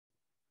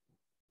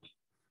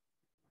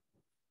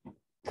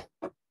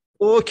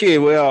Okay,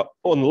 we are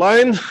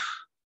online.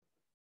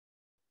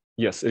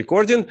 Yes,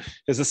 recording.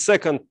 As the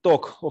second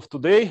talk of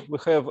today,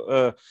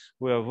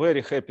 we are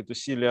very happy to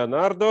see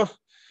Leonardo,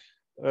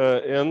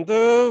 and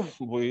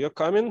we are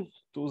coming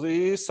to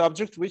the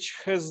subject which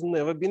has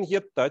never been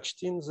yet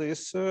touched in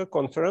this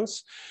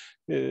conference.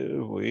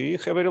 We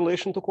have a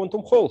relation to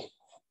quantum hole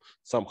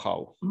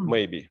somehow,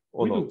 maybe,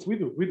 or not. We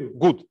do.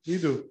 Good. We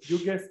do. You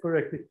guessed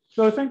correctly.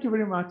 So thank you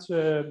very much,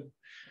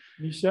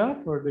 Misha,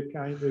 for the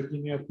kind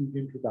giving a big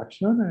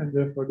introduction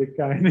and for the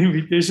kind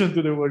invitation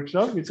to the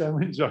workshop, which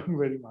I'm enjoying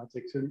very much,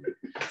 actually.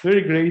 It's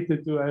very great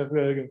to have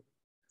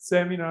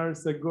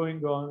seminars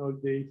going on all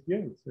day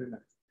here. It's very nice.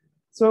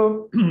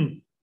 So,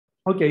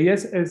 okay,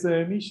 yes, as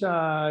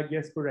Misha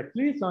guessed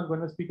correctly, so I'm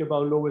going to speak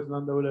about lowest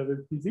Landau level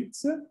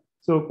physics,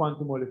 so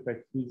quantum Hall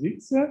effect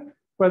physics,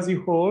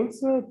 Quasiholes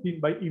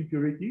pinned by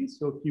impurities,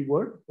 so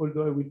keyword,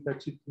 although I will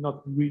touch it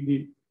not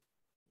really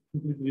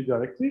completely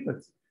directly, but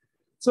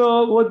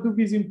so what do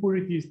these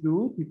impurities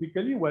do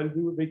typically? Well,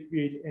 they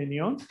create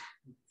anyons,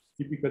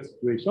 typical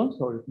situations,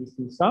 or at least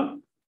in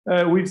some,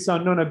 with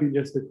some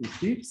non-abelian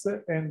statistics.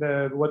 And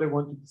what I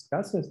want to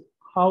discuss is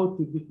how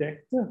to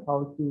detect,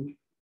 how to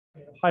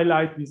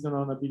highlight these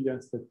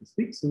non-abelian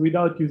statistics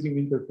without using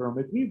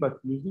interferometry, but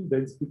using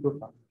density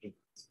profiling.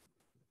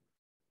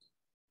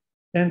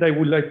 And I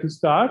would like to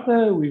start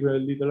with a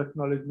little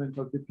acknowledgement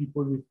of the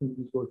people with whom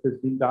this work has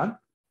been done.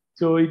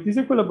 So it is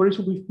a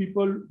collaboration with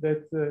people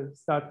that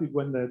started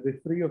when the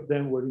three of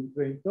them were in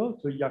Trento.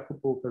 So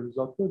Jacopo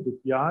Caruzzotto, the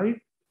PI,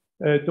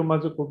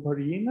 Tommaso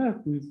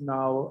Comparin, who is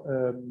now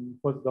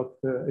postdoc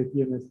at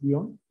EMS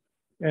Lyon,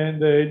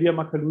 and Elia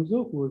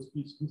Macaluso, who was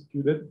PhD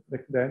student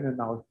back then and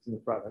now is in a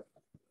private.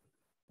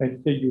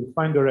 And you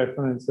find the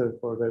reference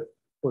for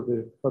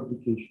the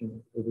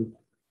publication of it.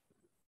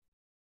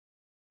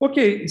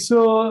 Okay,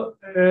 so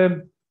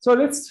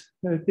let's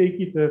take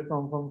it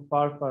from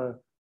far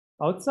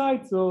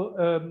outside. So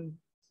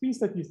spin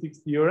statistics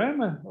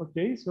theorem.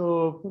 Okay,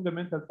 so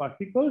fundamental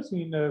particles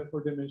in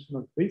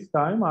four-dimensional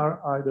space-time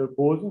are either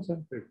bosons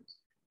and fermions,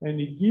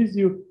 and it gives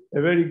you a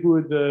very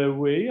good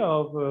way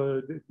of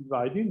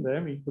dividing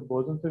them into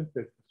bosons and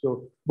fermions.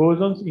 So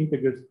bosons,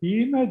 integer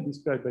spin,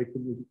 described by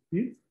commuting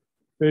fields.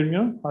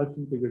 Fermion, half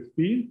integer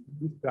spin,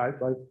 described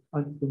by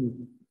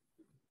anti-commuting fields.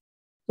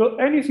 So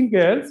anything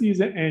else is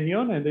an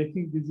anyon, and I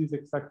think this is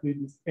exactly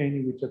this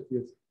any which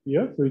appears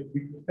here. So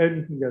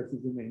anything else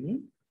is an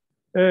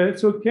anyon.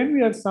 So can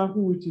we have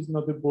something which is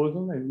not a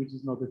boson and which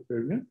is not a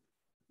fermion?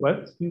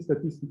 Well, spin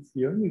statistics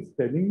theorem is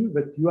telling you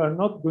that you are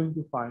not going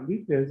to find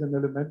it as an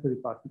elementary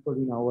particle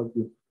in our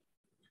view.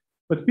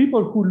 But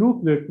people who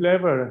look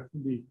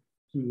cleverly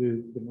to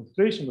the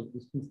demonstration of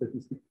the spin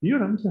statistics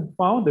theorems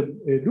found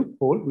a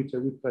loophole, which I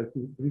will try to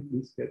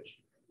briefly sketch,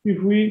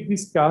 if we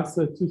discuss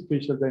two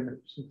spatial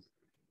dimensions.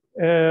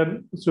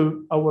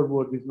 So our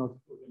world is not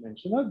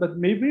four-dimensional, but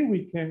maybe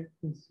we can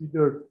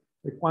consider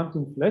a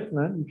quantum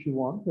flatland, if you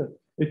want,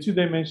 a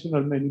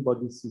two-dimensional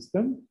many-body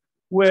system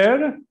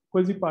where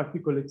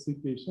quasi-particle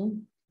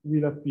excitation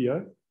will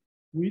appear,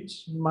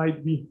 which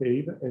might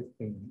behave as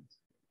anyons.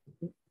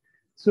 Okay?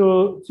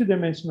 So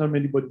two-dimensional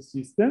many-body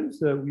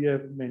systems, we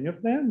have many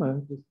of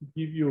them. Just to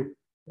give you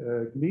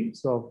a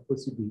glimpse of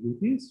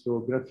possibilities,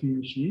 so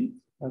graphene sheet,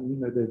 I mean,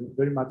 the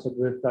very much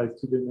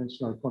advertised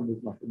two-dimensional quantum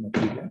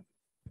material.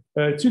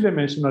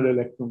 Two-dimensional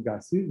electron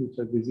gases, which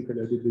are basically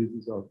at the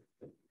basis of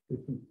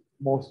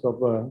most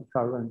of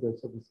current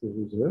statistical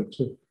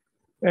research.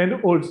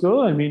 And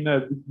also, I mean,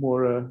 a bit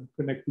more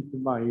connected to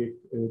my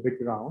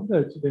background,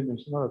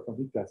 two-dimensional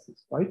atomic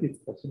gases, right? It's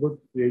possible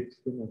to create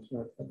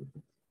two-dimensional atomic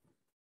gases.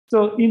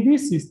 So in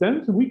these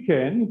systems, we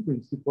can, in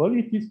principle,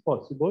 it is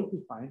possible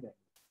to find them.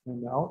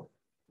 And now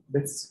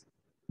let's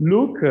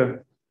look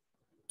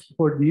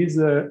for these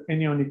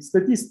anyonic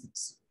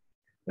statistics.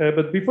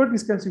 But before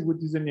discussing what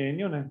is an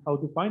anyon and how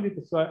to find it,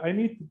 so I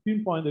need to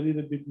pinpoint a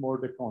little bit more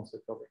the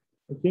concept of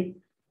it. Okay,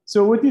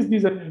 so what is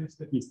this anyonic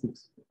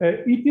statistics?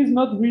 It is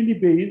not really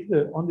based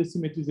on the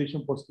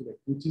symmetrization postulate,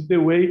 which is the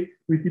way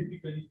we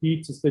typically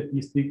teach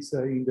statistics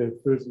in the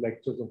first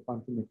lectures of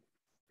quantum mechanics.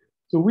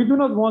 So we do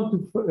not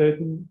want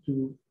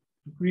to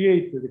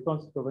create the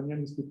concept of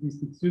anyonic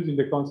statistics using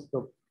the concept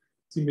of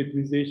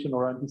symmetrization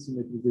or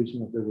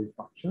anti-symmetrization of the wave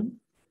function.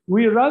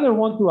 We rather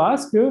want to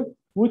ask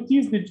what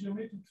is the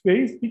geometric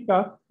phase pick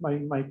up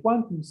my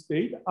quantum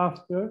state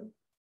after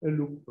a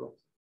loop process?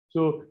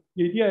 So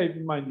the idea I have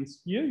in mind is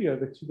here, you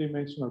have a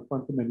two-dimensional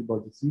quantum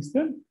many-body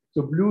system.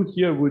 So blue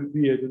here would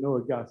be, I don't know,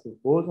 a gas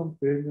of boson,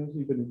 fermions,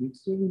 even a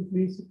mixture in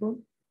principle.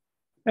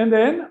 And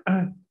then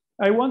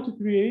I want to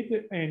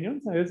create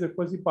anyons as a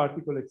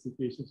quasi-particle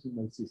excitations in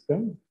my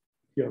system,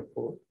 here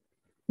 4.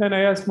 Then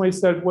I ask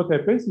myself what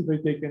happens if I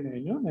take an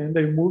anyon and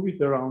I move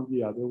it around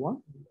the other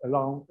one,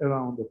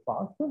 around the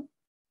path.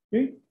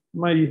 Okay.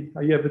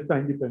 I have a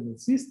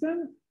time-dependent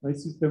system. My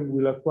system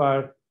will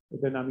acquire a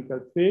dynamical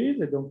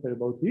phase. I don't care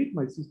about it.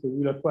 My system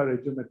will acquire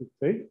a geometric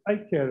phase. I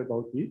care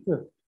about it.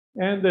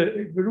 And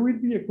there will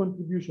be a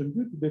contribution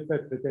due to the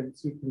fact that I'm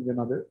circling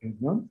another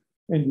anyon.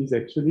 And this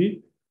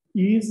actually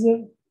is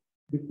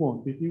the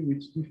quantity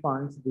which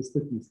defines the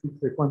statistics,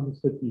 the quantum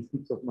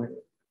statistics of my area.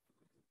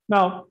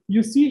 Now,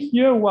 you see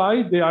here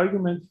why the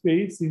argument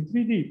fails in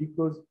 3D,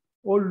 because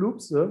all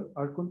loops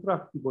are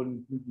contractible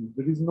in 3D.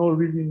 There is no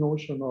really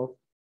notion of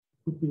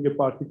putting a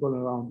particle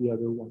around the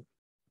other one.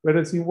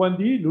 Whereas in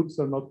 1D, loops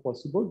are not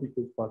possible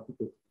because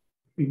particles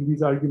in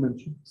this argument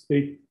should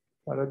stay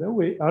far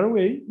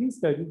away.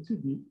 Instead, in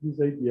 2D, this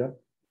idea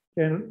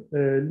can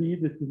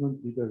lead to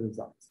non-trivial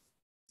results.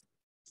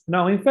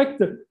 Now, in fact,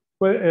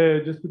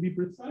 just to be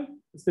precise,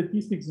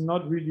 statistics is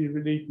not really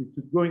related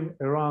to going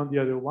around the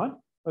other one,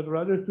 but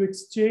rather to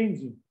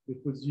exchanging the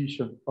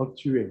position of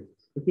two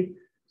areas. Okay,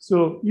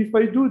 so if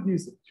I do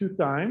this 2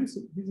 times,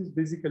 this is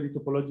basically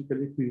topological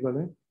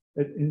equivalent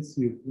at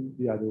encircling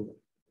the other one.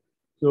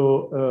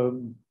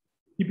 So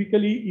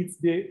typically, it's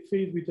the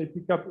phase which I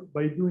pick up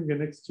by doing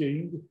an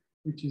exchange,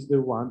 which is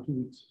the one to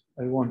which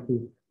I want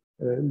to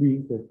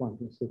link the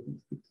quantum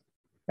statistics.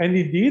 And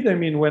indeed, I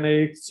mean, when I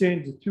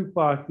exchange 2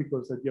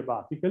 particles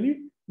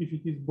adiabatically, if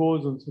it is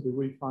boson, so the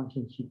wave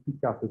function should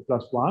pick up a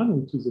 +1,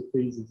 which is a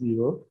phase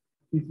 0.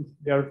 If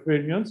they are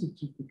fermions, it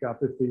should pick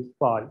up a phase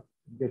 5,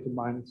 get a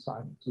minus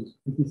sign, which is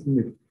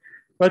significant.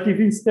 But if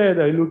instead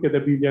I look at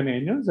abelian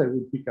anyons, I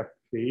will pick up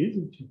phase,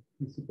 which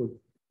is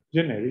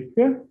generic.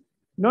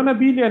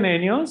 Non-abelian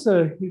anyons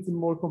is a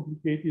more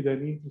complicated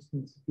and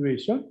interesting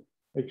situation,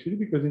 actually,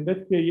 because in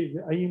that case,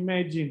 I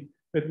imagine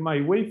that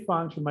my wave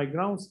function, my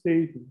ground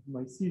state,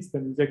 my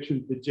system is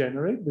actually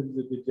degenerate. There is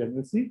a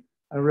degeneracy.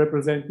 I'm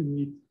representing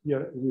it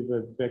here with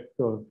a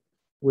vector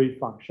wave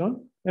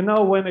function. And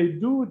now when I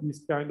do this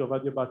kind of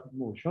adiabatic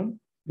motion,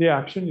 the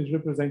action is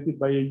represented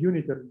by a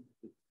unitary.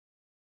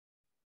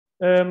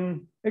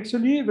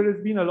 Actually, there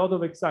has been a lot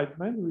of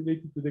excitement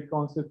related to the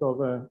concept of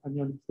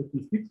anyonic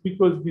statistics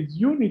because these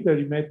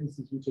unitary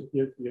matrices which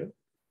appear here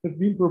have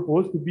been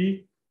proposed to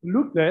be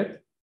looked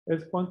at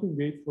as quantum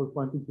gates for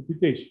quantum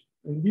computation.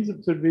 And this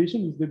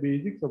observation is the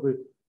basics of a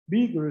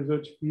big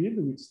research field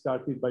which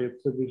started by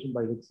observation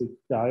by, let's say,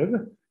 Dive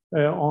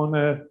on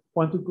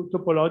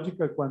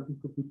topological quantum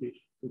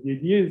computation. So the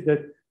idea is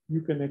that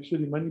you can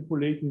actually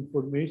manipulate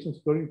information,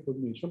 store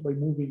information by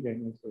moving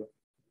anyons around.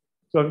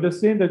 So I'm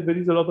just saying that there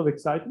is a lot of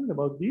excitement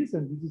about this,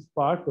 and this is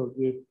part of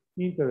the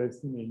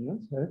interest in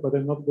anyons, but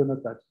I'm not going to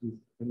touch this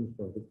any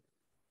further.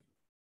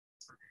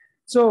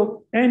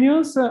 So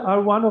anyons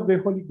are one of the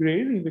holy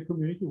grail in the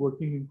community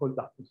working in cold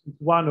atoms. It's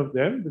one of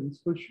them, that is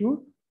for sure.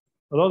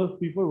 A lot of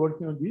people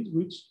working on this,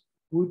 which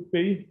would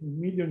pay €1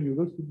 million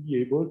to be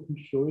able to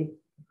show it,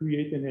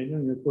 create an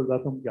anion in a cold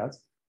atom gas,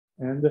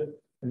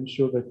 and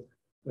show that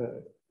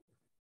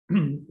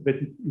that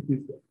it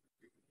is there.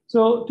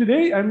 So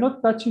today, I'm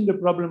not touching the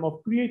problem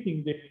of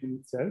creating the anion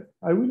itself.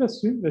 I will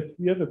assume that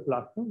we have a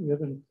platform, we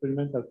have an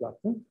experimental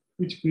platform,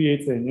 which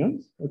creates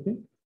anions, okay?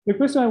 The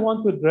question I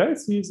want to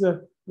address is,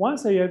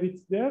 once I have it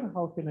there,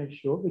 how can I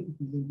show that it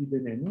is indeed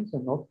an anion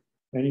and not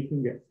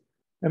anything else?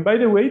 And by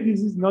the way,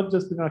 this is not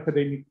just an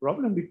academic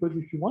problem, because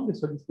if you want, the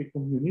solid-state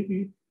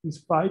community is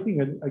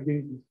fighting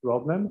against this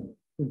problem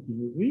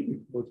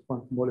continuously, because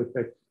quantum Hall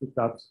effect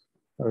setups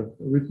are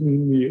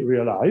routinely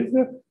realized.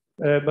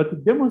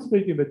 But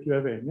demonstrating that you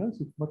have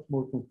anyons is much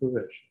more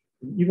controversial.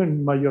 Even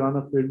in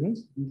Majorana fermions,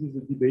 this is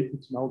a debate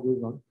which now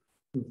goes on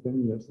since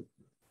 10 years.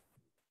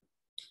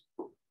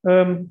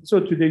 So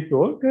today's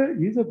talk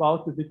is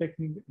about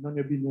detecting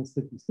non-abelian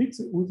statistics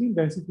using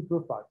density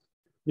profiles.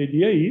 The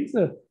idea is,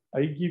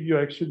 I give you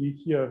actually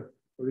here,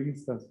 for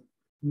instance,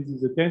 this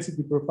is a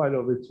density profile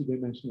of a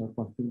 2-dimensional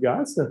quantum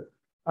gas.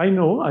 I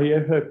know I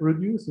have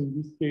produced, in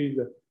this case,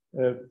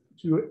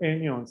 2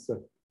 anyons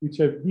which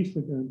have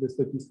different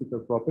statistical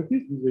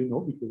properties. This I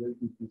know because I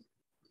did these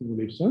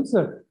simulations.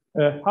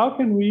 How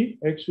can we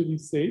actually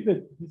say that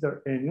these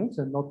are anyons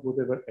and not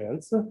whatever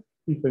else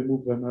if I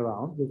move them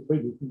around just by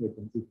looking at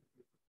density?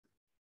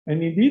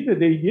 And indeed,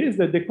 the idea is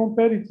that the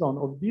comparison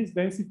of these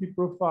density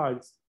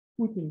profiles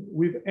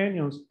with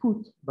anyons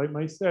put by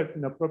myself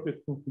in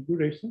appropriate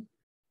configuration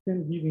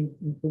can give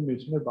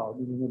information about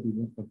the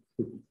non-abelian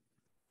statistics.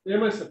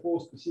 Am I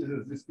supposed to see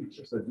that these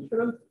pictures are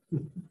different?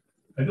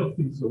 I don't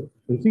think so.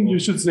 I think you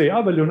should say,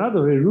 but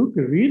Leonardo, they look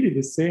really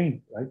the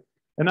same, right?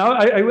 And now,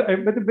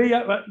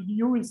 but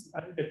you is,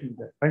 I'm getting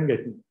that. I'm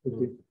getting it.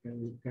 Okay.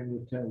 Can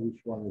you tell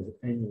which one is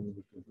anion,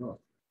 which is not?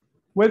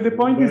 Well, the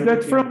point is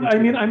that from, I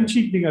mean, I'm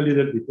cheating a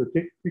little bit,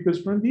 okay? Because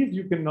from this,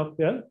 you cannot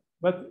tell.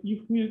 But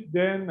if we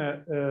then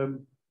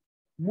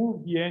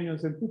move the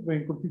anyons and put them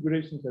in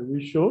configurations that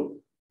we show,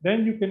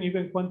 then you can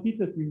even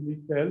quantitatively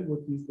tell what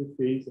is the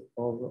phase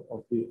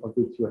of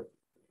the two.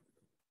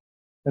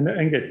 And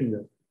I'm getting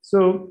that.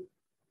 So,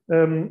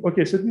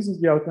 okay, so this is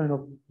the outline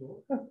of the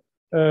talk.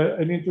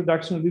 An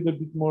introduction a little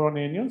bit more on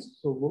anyons.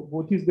 So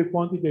what is the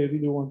quantity I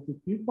really want to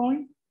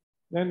pinpoint?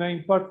 Then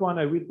in part 1,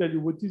 I will tell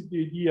you what is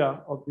the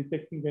idea of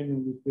detecting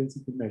anion with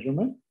density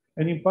measurement.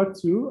 And in part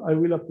 2, I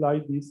will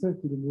apply this to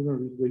the neural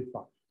read wave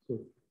function. So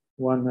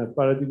one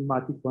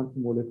paradigmatic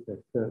quantum Hall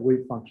effect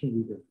wave function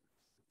with it.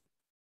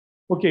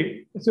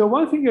 Okay, so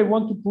one thing I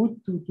want to put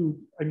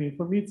I mean,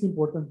 for me, it's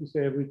important to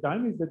say every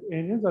time is that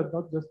anyons are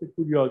not just a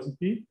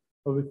curiosity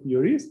of a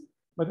theorist,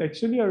 but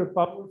actually are a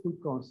powerful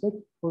concept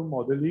for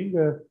modeling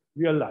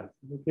real life,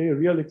 okay, a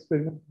real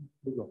experiment.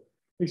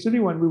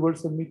 Actually, when we were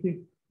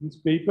submitting this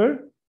paper,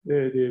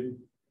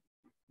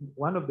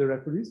 one of the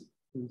referees,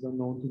 who is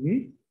unknown to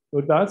me,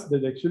 told us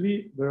that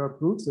actually there are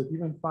proofs that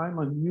even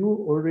Feynman knew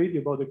already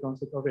about the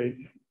concept of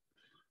anion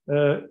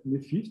in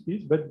the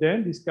 50s, but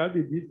then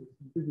discovered this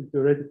is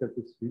theoretical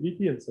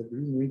possibility and said there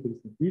is no interest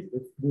in this,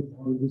 let's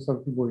do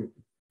something more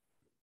interesting.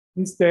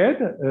 Instead,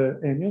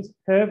 anions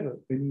have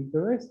an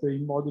interest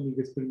in modeling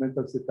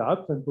experimental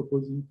setups and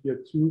proposing here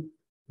two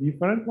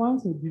different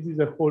ones. So this is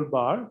a whole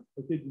bar.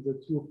 Okay, these are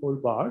two whole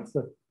bars.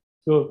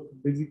 So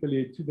basically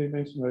a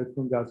two-dimensional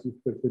electron gas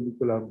with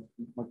perpendicular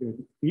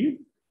magnetic field.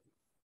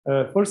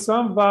 For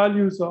some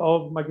values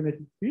of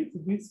magnetic field,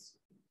 this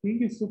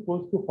thing is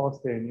supposed to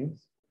host anions.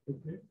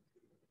 Okay.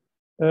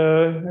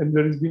 And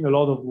there has been a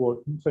lot of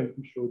work in trying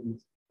to show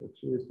this,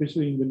 actually,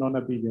 especially in the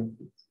non-abelian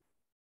fields.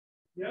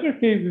 The other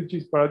case, which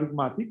is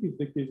paradigmatic, is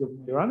the case of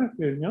Majorana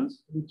fermions,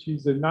 which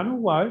is a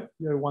nanowire,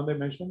 here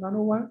one-dimensional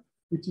nanowire,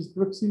 which is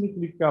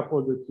proximately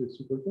coupled to a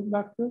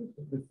superconductor,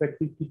 an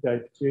effective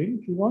p-type chain,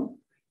 if you want.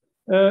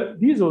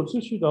 These also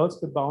should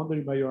host the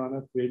boundary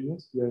Majorana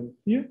fermions here and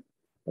here.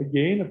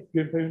 Again, a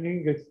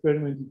pioneering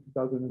experiment in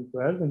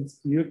 2012 and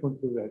still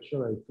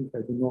controversial. I think I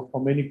don't know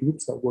how many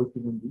groups are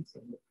working on this.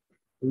 And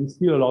there is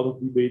still a lot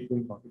of debate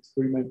going on,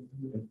 experimenting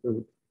and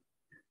so.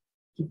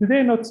 So today,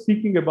 I'm not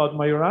speaking about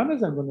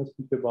Majoranas, I'm going to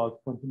speak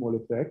about quantum Hall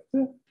effect.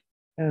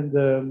 And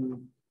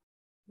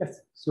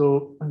yes,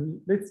 so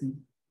let's see.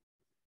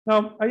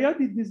 Now, I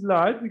added this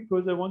slide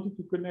because I wanted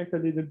to connect a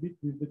little bit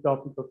with the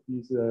topic of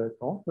this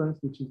conference,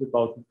 which is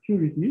about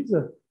impurities.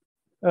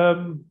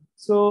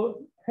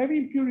 So heavy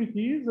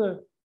impurities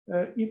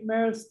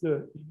immersed in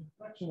a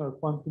fractional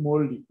quantum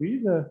Hall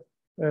liquid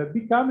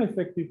become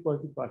effective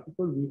quantum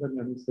particles with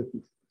anyonic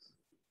statistics.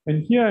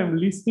 And here I'm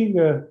listing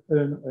a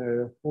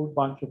whole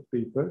bunch of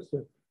papers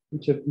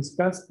which have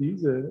discussed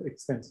these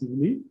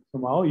extensively,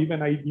 somehow,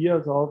 even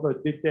ideas of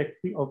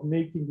detecting, of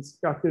making the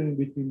scattering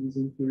between these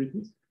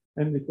impurities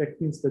and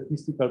detecting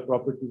statistical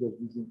properties of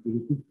these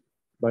impurities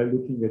by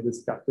looking at the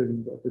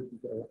scattering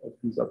properties of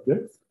these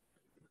objects.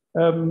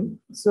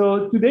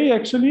 So today,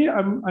 actually,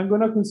 I'm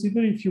going to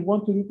consider, if you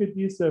want to look at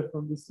this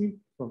from this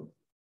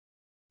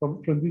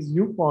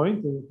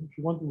viewpoint, if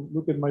you want to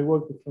look at my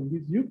work from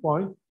this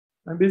viewpoint,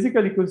 I'm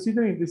basically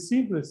considering the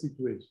simplest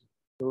situation.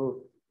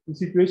 So the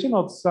situation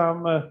of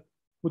some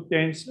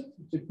potentials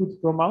which are put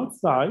from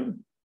outside,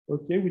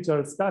 okay, which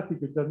are static,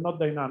 which are not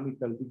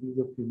dynamical degrees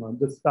of freedom,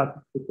 the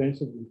static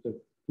potentials which are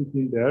put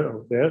in there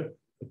or there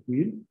at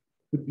will,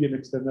 could be an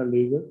external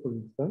laser, for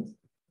instance,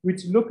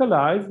 which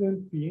localize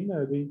and pin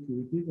the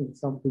impurities in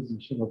some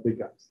position of the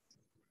gas.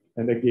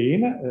 And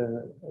again,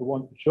 I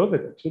want to show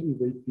that actually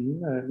they pin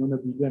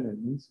non-abelian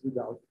elements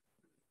without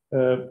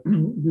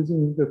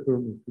using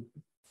interferometric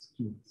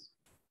schemes.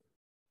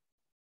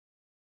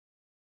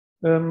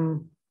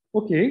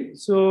 Okay,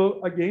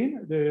 so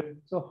again,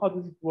 so how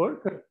does it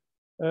work?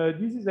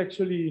 This is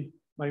actually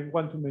my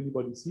quantum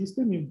many-body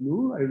system in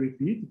blue. I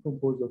repeat,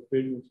 composed of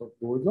fermions of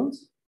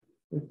bosons.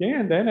 Okay,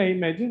 and then I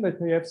imagine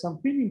that I have some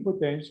pinning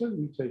potential,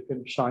 which I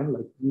can shine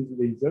like this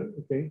laser,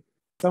 okay,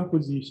 some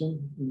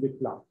position in the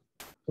cloud.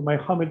 So my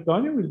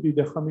Hamiltonian will be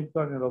the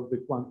Hamiltonian of the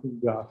quantum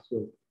gas,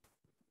 or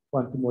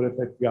quantum Hall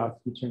effect gas,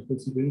 which I'm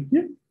considering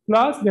here,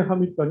 plus the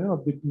Hamiltonian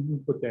of the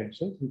pinning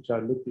potentials, which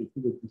are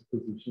located at this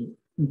position,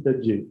 eta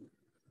j.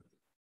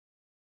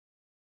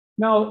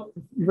 Now,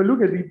 if I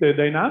look at it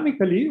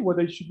dynamically, what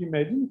I should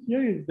imagine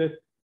here is that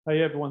I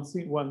have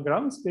one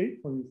ground state,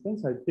 for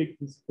instance. I take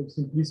this for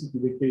simplicity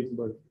the case,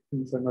 but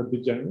things are not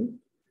degenerate.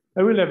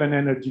 I will have an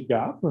energy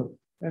gap,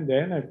 and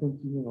then I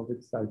continue of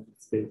excited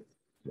state.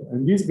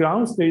 And this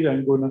ground state,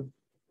 I'm going to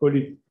call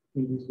it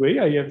in this way.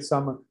 I have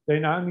some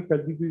dynamical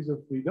degrees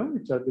of freedom,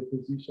 which are the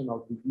position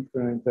of the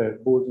different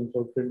bosons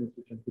or fermions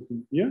which I'm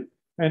putting here.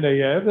 And I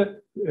have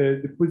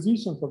the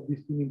positions of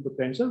this pinning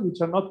potential, which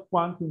are not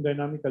quantum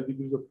dynamical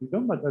degrees of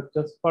freedom, but are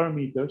just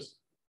parameters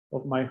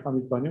of my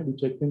Hamiltonian,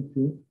 which I can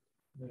tune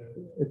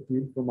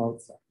from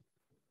outside.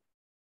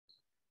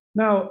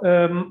 Now,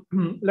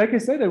 like I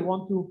said, I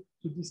want to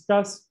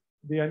discuss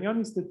the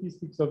anyonic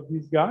statistics of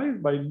these guys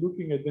by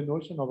looking at the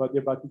notion of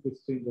adiabatic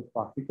exchange of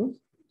particles.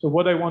 So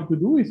what I want to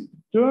do is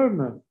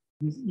turn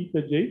these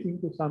eta j's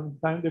into some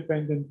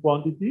time-dependent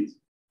quantities,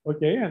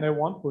 okay? And I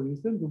want, for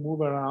instance, to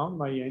move around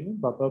my anion,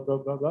 blah, blah, blah,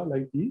 blah, blah,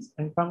 like this,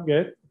 and come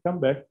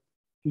back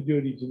to the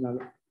original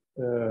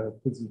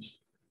position.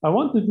 I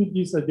want to do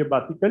this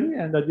adiabatically,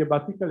 and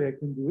adiabatically I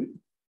can do it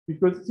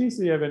because since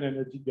I have an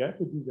energy gap,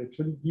 it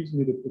actually gives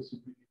me the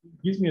possibility,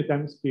 gives me a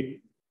time scale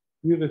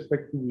with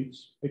respect to which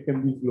I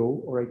can be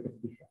slow or I can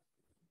be fast.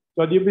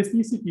 So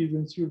adiabaticity is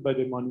ensured by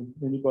the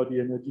many-body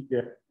energy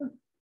gap.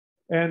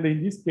 And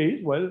in this case,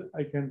 well,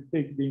 I can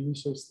take the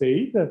initial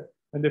state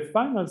and the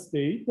final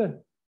state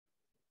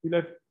will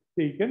have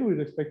taken with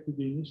respect to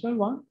the initial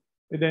one,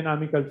 a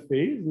dynamical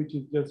phase, which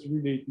is just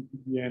related to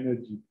the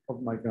energy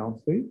of my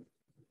ground state.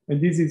 And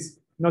this is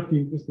not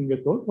interesting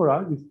at all for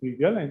us, it's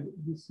trivial. And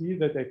you see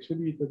that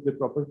actually it has the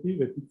property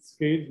that it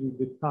scales with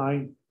the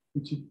time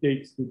which it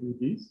takes to do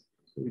this.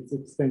 So it's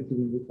extensive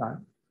in the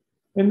time.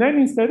 And then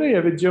instead I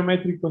have a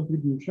geometric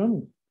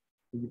contribution.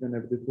 You can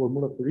have the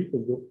formula for it,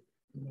 although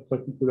I'm not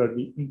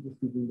particularly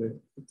interested in the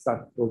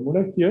exact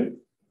formula here,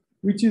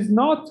 which is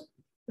not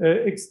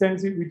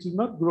extensive, which is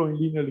not growing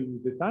linearly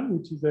with the time,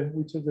 which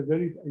has a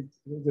very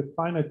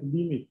finite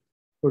limit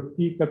for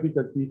t,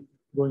 capital T,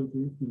 going to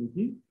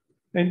infinity.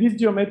 And this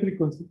geometric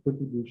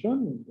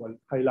contribution, well,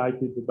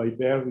 highlighted by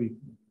Berry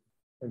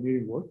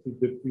pioneering work, is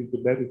the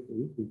Berry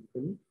phase,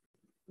 basically,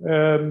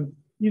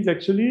 is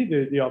actually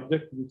the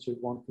object which I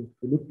want to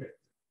look at.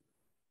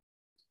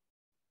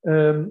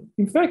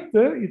 In fact,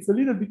 it's a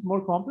little bit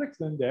more complex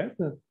than that,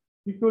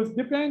 because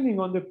depending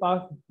on the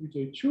path which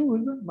I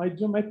choose, my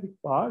geometric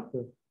part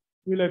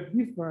will have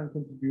different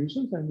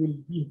contributions and will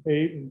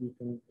behave in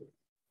different ways.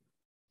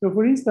 So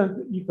for instance,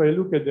 if I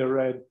look at the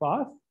red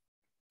path,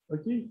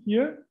 okay,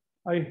 here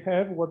I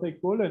have what I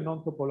call a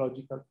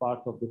non-topological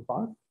part of the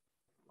path.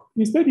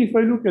 Instead, if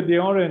I look at the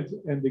orange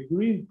and the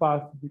green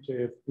path, which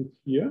I have put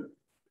here,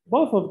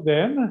 both of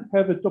them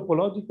have a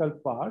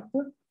topological part,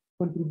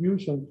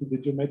 contribution to the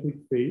geometric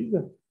phase,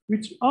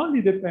 which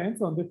only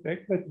depends on the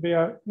fact that they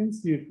are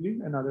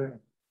encircling another end.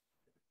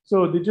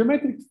 So the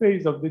geometric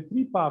phase of the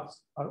three paths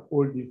are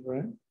all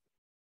different.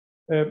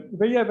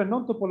 They have a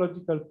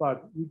non-topological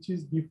part, which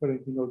is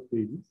different in all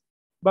cases.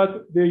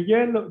 But the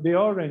yellow, the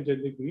orange,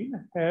 and the green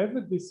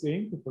have the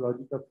same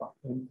topological part.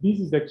 And this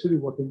is actually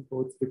what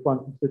encodes the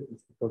quantum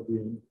statistic of the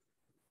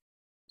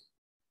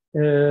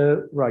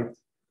end. Right.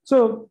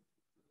 So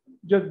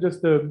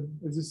just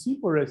as a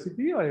simple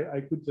recipe,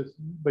 I could just,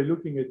 by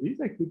looking at this,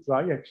 I could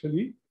try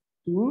actually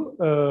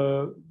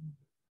to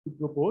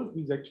propose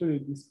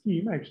this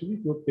scheme actually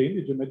to obtain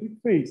the geometric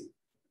phase.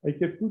 I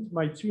can put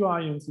my two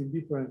ions in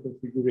different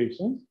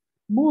configurations,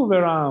 move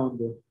around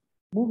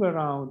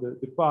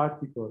the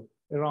particle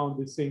around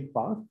the same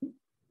path.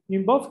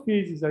 In both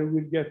cases, I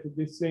will get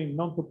the same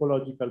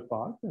non-topological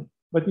part,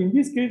 but in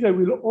this case, I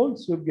will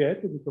also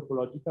get the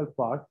topological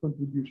part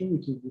contribution,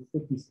 which is the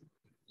statistic.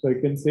 So I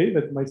can say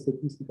that my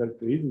statistical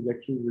phase is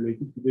actually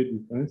related to the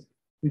difference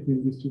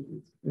between these two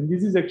phases. And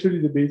this is actually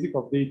the basic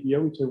of the idea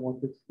which I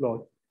want to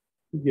explore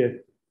to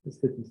get the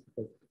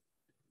statistical phase.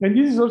 And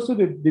this is also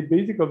the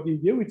basic of the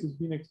idea which has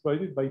been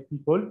exploited by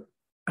people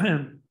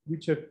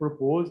which have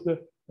proposed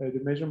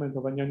the measurement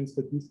of anyonic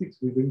statistics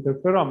with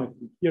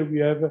interferometry. Here we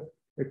have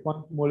a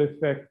quantum Hall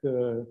effect,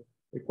 a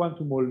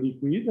quantum Hall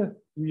liquid.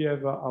 We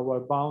have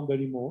our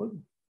boundary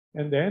mode.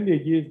 And then the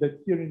idea is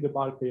that here in the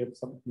bulk, I have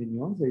some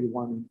anyons,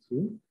 A1 and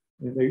 2.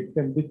 And I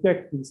can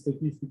detect the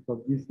statistics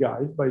of these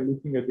guys by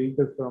looking at the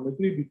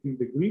interferometry between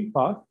the green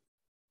path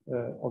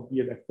of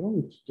the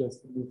electron, which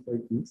just moves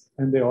like this,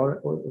 and the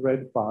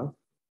red path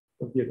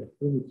of the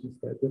electron, which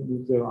instead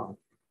moves around.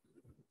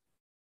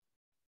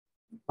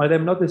 But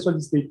I'm not a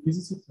solid state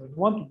physicist, so I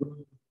want to go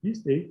into this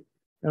state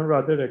and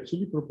rather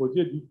actually propose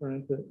a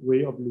different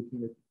way of looking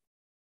at it.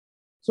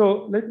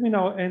 So let me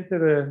now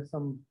enter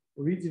some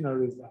original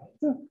results.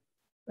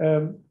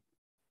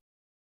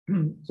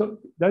 So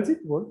does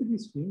it work,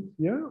 this thing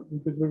here?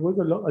 Because there was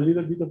a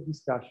little bit of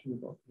discussion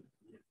about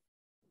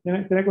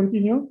it. Can I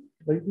continue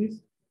like this?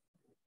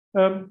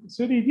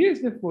 So the idea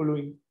is the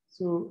following.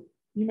 So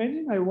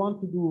imagine I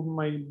want to do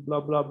my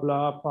blah, blah,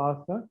 blah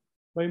path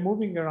by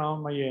moving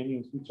around my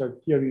anyons, which are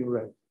here in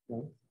red.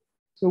 Right?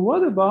 So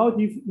what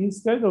about if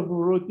instead of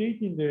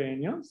rotating the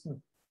anyons,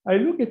 I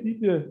look at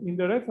it in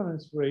the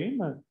reference frame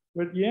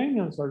where the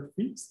anyons are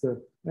fixed,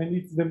 and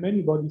it's the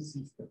many-body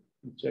system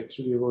which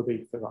actually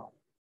rotates around.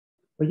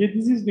 But yet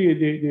this is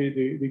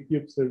the key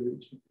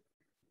observation.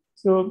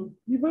 So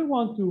if I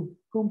want to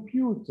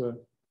compute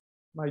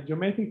my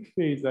geometric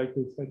phase, like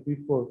I said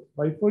before,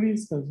 by, for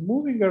instance,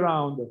 moving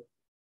around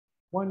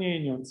one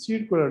anion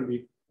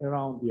circularly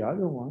around the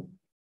other one,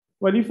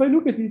 well, if I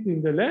look at it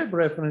in the lab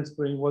reference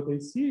frame, what I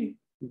see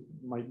is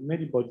my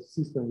many-body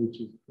system, which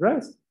is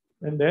rest,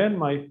 and then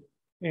my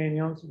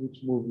anyons, which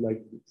move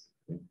like this.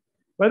 Okay?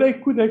 But I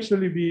could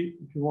actually be,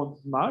 if you want,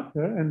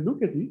 smarter and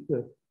look at it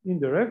in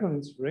the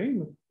reference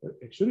frame.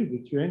 Actually, the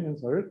two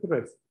anyons are at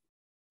rest.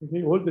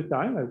 Okay, all the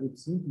time, I would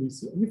simply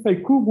see, if I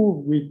could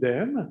move with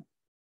them,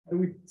 I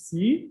would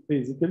see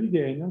basically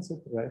the anyons at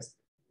rest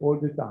all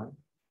the time.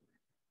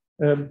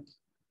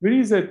 There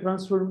is a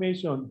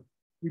transformation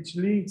which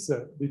links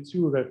the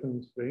two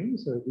reference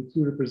frames, the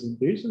two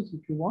representations,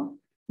 if you want.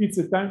 It's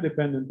a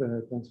time-dependent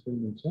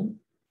transformation.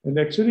 And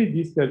actually,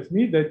 this tells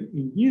me that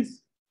in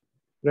this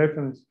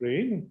reference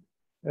frame,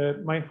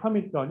 my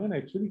Hamiltonian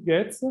actually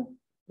gets a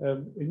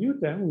new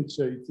term, which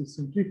is a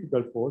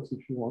centrifugal force,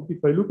 if you want.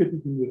 If I look at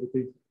it in the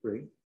rotating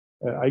frame,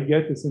 I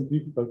get a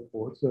centrifugal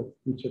force,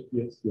 which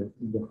appears here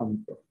in the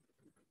Hamiltonian.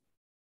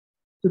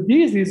 So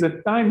this is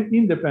a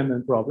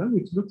time-independent problem,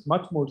 which looks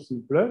much more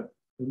simpler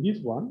than this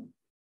one.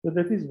 So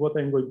that is what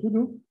I'm going to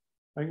do.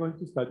 I'm going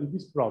to study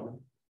this problem.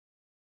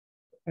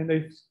 And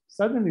I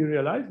suddenly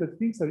realized that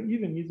things are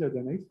even easier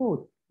than I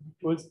thought,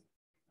 because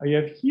I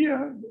have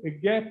here a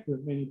gap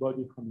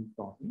many-body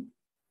Hamiltonian.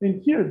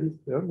 And here, this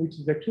term, which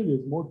is actually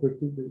a small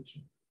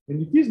perturbation.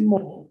 And it is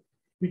small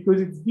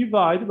because it's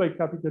divided by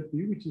capital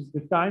T, which is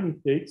the time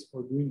it takes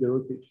for doing the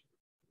rotation.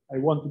 I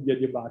want to be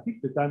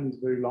adiabatic, the time is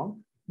very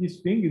long. This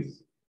thing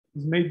is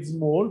made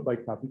small by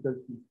capital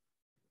T.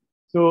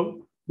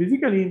 So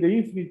basically, in the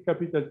infinite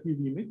capital T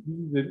limit, this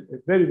is a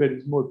very,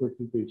 very small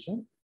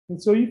perturbation.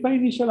 And so if I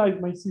initialize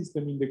my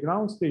system in the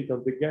ground state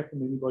of the gap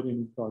in any-body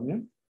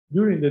Hamiltonian,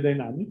 during the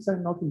dynamics,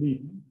 I'm not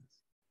leaving.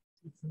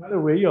 It's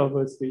another way of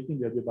stating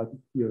the adiabatic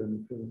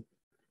theorem.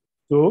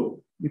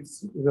 So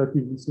it's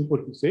relatively simple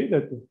to say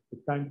that the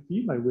time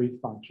t, my wave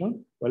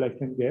function, well, I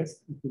can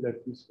guess it will have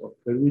this form.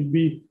 There will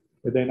be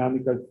a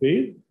dynamical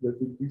phase, there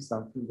will be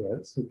something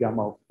else, a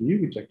gamma of t,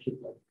 which actually,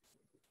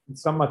 in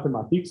some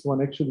mathematics,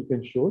 one actually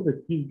can show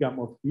that this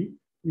gamma of t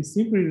is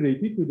simply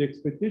related to the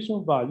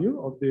expectation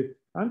value of the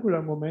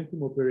angular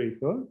momentum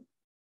operator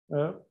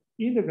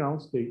in the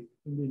ground state,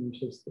 in the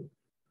initial state.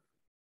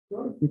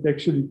 So it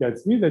actually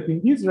tells me that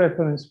in this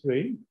reference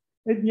frame,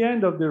 at the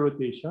end of the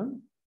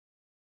rotation,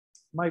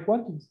 my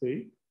quantum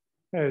state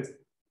has,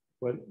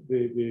 well,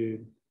 the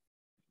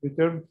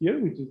term here,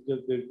 which is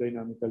just the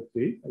dynamical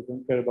phase. I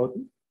don't care about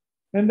it.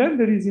 And then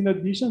there is, in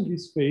addition,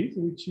 this phase,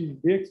 which is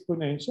the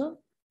exponential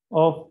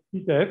of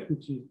θf,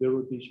 which is the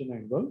rotation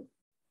angle,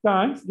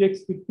 times the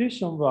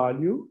expectation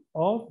value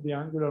of the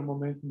angular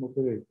momentum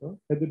operator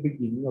at the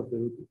beginning of the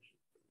rotation.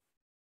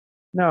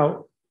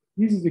 Now,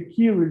 this is a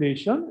key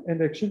relation,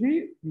 and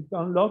actually it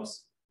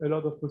unlocks a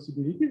lot of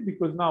possibilities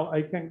because now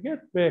I can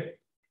get back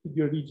to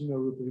the original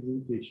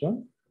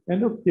representation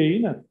and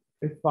obtain a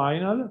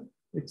final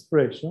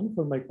expression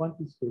for my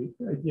quantum state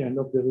at the end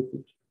of the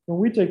rotation, from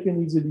which I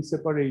can easily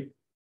separate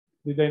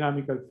the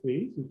dynamical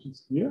phase, which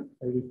is here.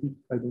 I repeat,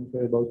 I don't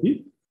care about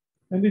it,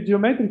 and the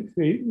geometric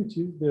phase, which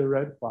is the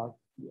red part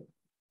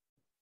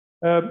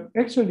here.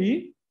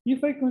 Actually,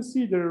 if I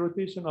consider a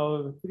rotation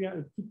of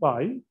 2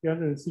 pi,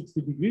 360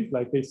 degrees,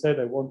 like I said,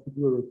 I want to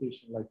do a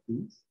rotation like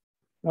this.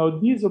 Now,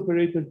 this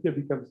operator here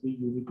becomes the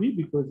unity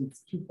because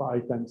it's 2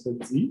 pi times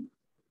Lz.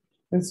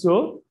 And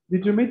so the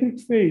geometric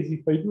phase,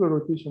 if I do a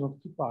rotation of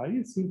 2 pi,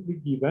 is simply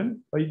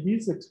given by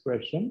this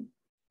expression,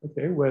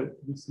 okay, where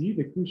you see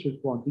the crucial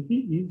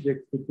quantity is the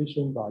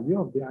expectation value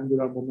of the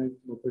angular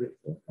momentum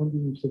operator on the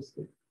initial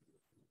state.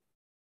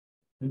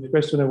 And the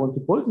question I want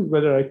to pose is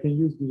whether I can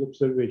use this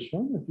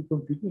observation to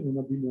compute in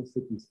abelian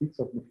statistics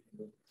of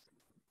machine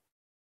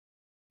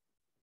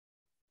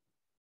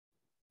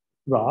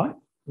learning.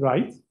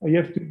 Right. I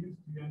have to use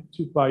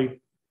 2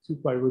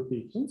 pi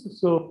rotations.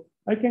 So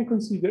I can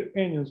consider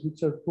anyons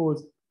which are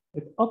posed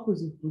at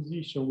opposite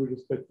position with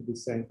respect to the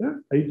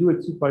center. I do a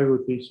 2 pi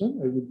rotation.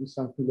 I will do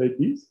something like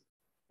this.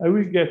 I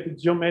will get a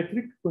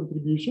geometric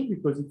contribution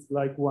because it's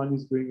like one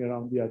is going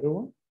around the other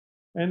one.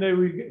 And I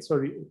will get,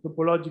 sorry, a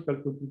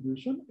topological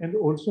contribution and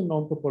also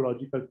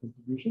non-topological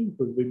contribution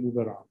because they move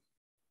around.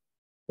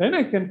 Then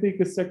I can take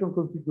a second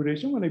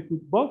configuration when I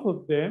put both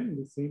of them in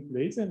the same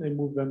place and I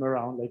move them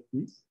around like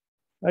this.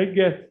 I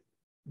get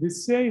the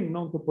same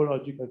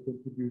non-topological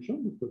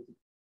contribution because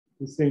it's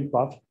the same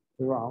path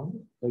around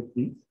like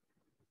this.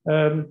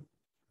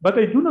 But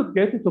I do not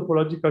get a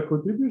topological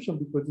contribution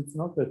because it's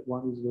not that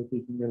one is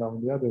rotating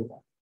around the other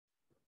one.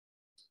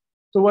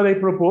 So what I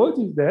propose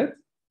is that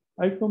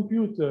I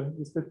compute the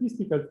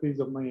statistical phase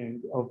of my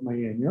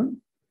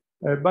anion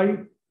by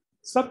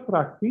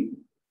subtracting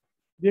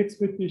the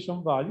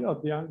expectation value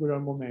of the angular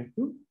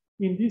momentum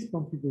in this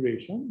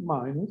configuration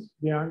minus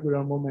the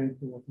angular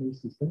momentum of my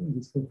system in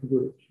this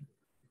configuration.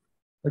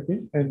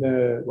 Okay, and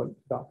well,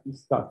 that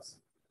starts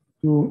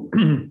to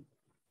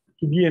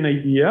to be an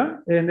idea.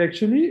 And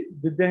actually,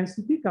 the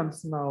density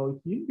comes now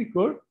in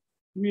because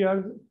we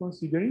are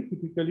considering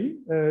typically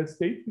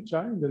states which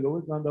are in the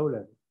lowest Landau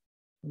level.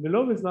 And the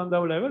lowest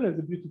Landau level has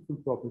a beautiful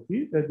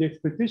property that the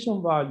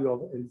expectation value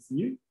of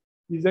Lz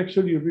is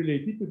actually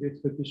related to the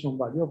expectation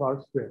value of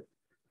R squared.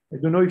 I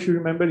don't know if you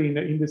remember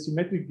in the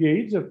symmetric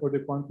gauge for the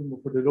quantum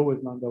for the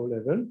lowest Landau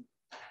level,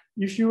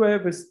 if you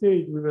have a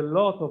state with a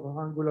lot of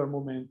angular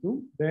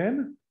momentum,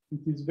 then it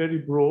is very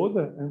broad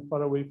and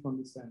far away from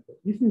the center.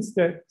 If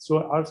instead, so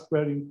R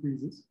squared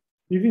increases,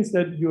 if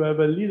instead you have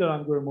a little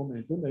angular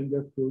momentum, then you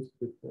are close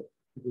to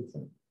the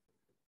center.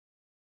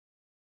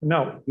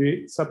 Now,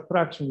 the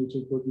subtraction, which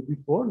I told you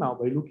before, now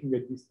by looking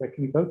at this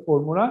technical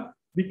formula,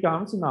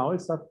 becomes now a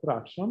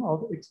subtraction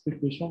of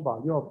expectation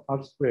value of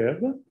R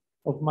squared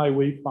of my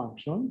wave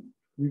function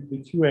with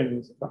the two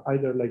ends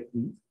either like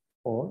this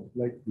or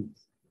like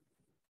this.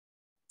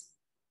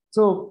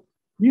 So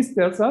this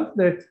tells us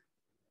that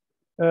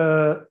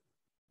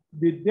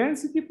the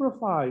density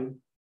profile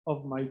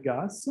of my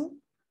gas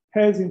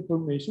has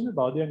information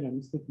about the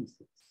anyonic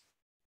statistics.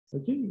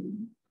 Okay.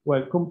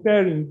 Well,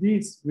 comparing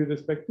this with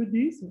respect to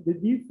this, the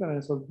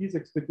difference of this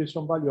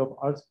expectation value of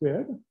R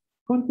squared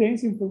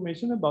contains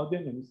information about the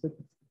anyonic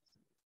statistics.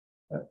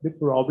 The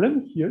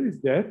problem here is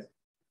that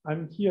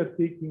I'm here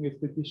taking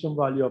expectation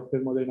value of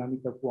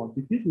thermodynamical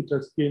quantities, which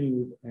are scaling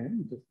with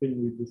n, which are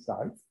scaling with the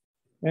size.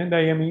 And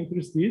I am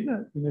interested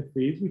in a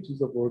phase which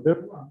is of order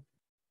 1.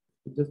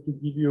 Just to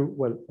give you,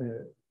 well,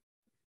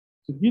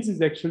 So this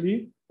is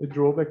actually a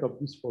drawback of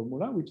this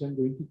formula, which I'm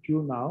going to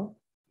cure now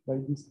by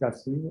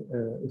discussing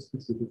a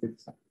specific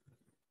example.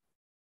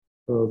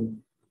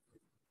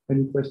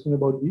 Any question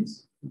about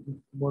this?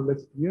 More or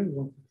less clear? You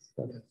want to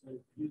discuss?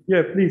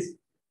 Yeah, please.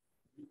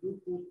 You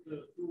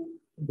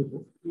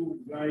put two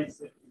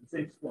guys in the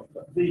same spot,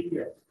 but they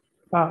here.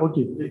 Ah,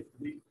 okay.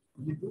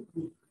 You do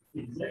put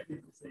exactly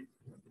the same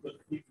spot, but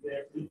if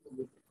they're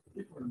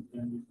different,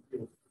 then you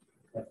feel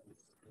that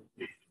is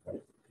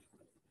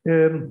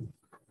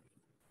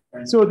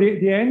so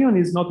the anion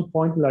is not a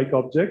point-like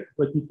object,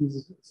 but it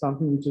is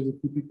something which is a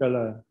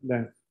typical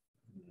length.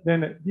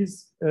 Then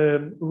this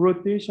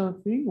rotation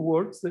thing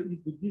works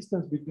if the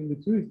distance between the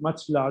two is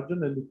much larger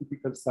than the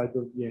typical side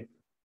of the anion.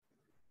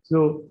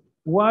 So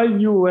while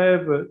you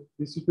have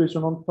the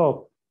situation on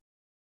top,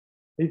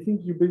 I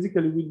think you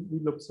basically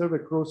will observe a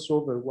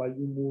crossover while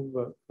you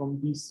move from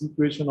this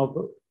situation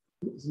of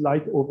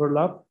slight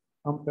overlap,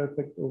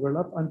 imperfect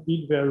overlap,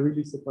 until they are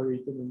really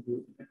separated in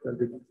the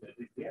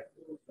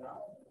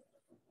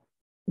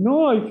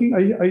No, I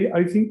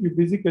think you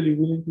basically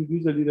will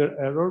introduce a little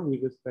error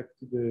with respect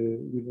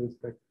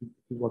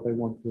to what I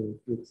want to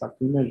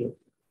exactly measure.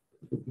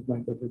 This is my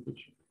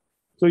interpretation.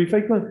 So if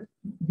I can,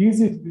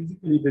 this is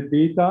basically the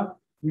data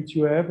which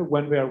you have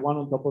when they are one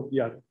on top of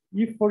the other.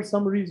 If for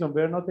some reason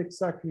they are not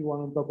exactly one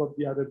on top of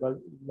the other,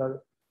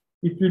 but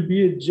it will be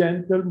a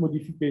gentle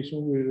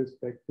modification with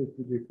respect to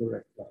the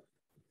correct value.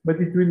 But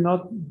it will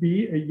not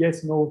be a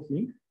yes/no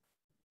thing,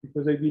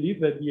 because I believe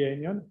that the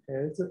anion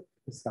has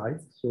a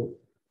size. So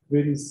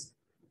there is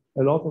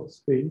a lot of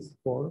space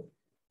for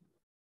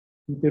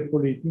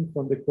interpolating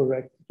from the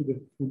correct to the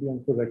fully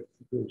incorrect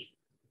situation.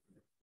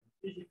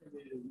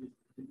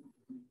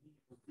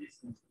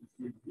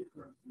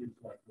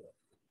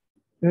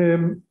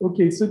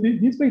 Okay, so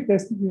this was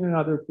tested in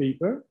another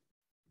paper.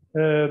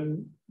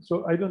 So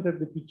I don't have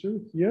the picture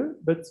here,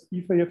 but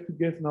if I have to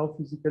guess now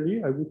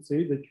physically, I would say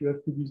that you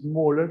have to be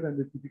smaller than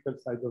the typical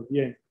size of the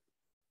anion.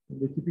 And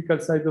the typical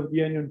size of the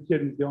anion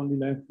here is the only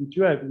length which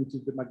you have, which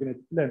is the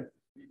magnetic length.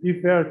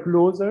 If they are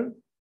closer,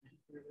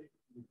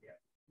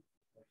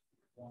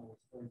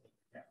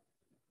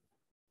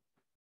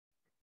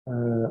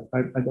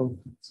 I don't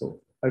think so.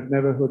 I've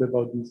never heard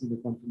about this in the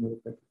quantum Hall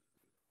effect,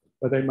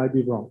 but I might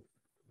be wrong.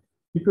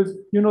 Because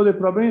you know the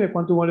problem in the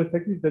quantum Hall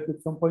effect is that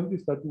at some point you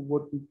start to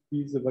work with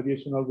these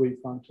variational wave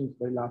functions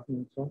by laughing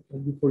and so on,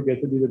 and you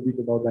forget a little bit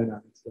about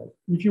dynamics. Right?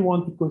 If you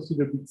want to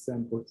consider big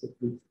samples, at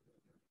least.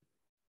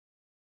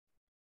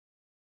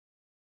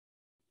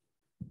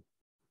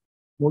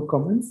 More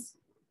comments?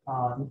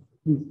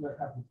 Please.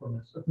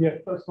 Yeah.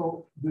 First of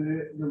all,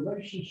 the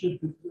relationship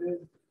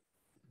between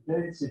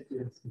density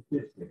and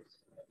statistics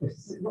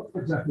is not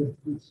exactly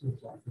this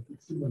one, but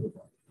it's similar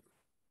one.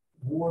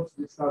 Was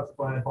discussed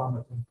by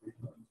Barnett and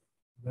Friedman.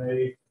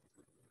 They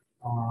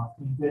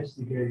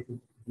investigated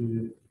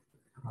the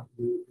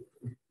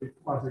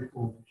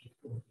quasiholes, which is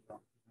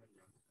called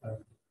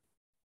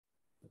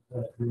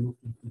they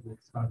looked into the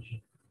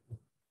expansion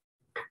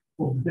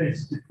of the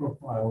density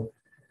profile.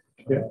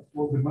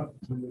 For the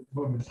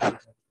moment.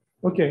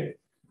 Okay.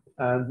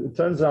 And it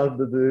turns out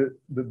that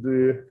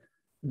the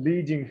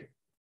leading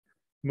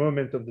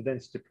moment of the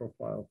density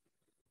profile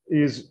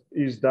is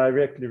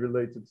directly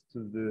related to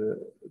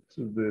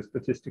the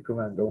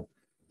statistical angle.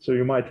 So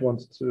you might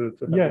want to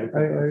have yeah, a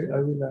I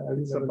will.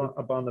 It's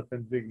Barnett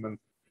and Wigman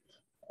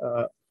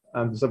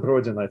and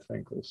Zabrodin, I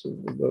think, also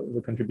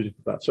the contributed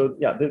to that. So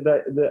yeah,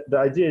 the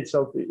idea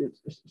itself it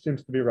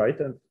seems to be right,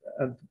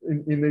 and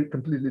in a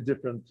completely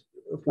different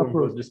form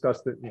was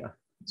discussed. Yeah.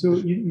 So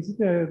is it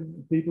a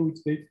paper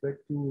which dates back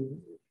to?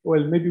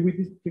 Well, maybe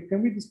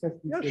can we discuss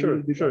this? Yeah,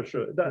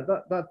 sure.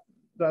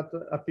 That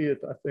appeared,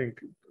 I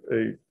think,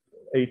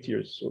 8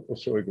 years or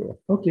so ago.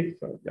 Okay.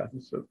 So yeah,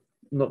 so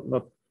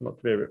not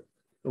very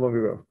long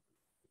ago.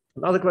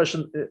 Another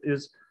question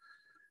is,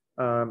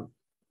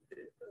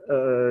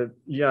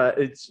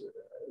 it's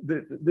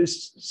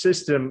this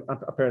system.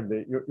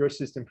 Apparently, your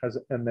system has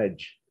an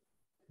edge.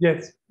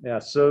 Yes. Yeah.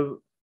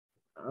 So.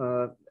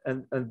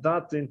 And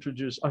that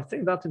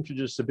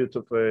introduced a bit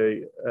of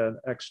an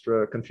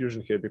extra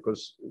confusion here,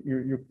 because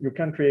you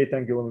can create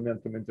angular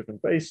momentum in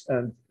different ways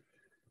and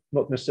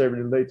not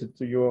necessarily related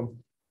to your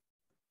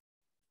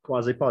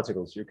quasi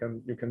particles. You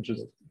can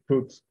just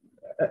put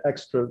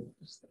extra.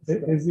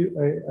 As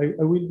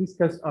I will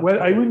discuss. Well,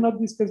 I will not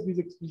discuss this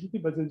explicitly,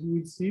 but as you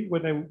will see,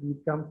 when I will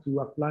come to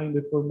applying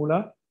the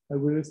formula, I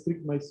will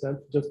restrict myself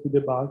just to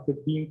the bulk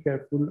of being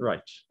careful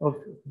of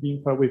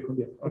being far away from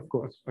the end. Of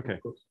course. Okay.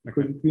 Of course.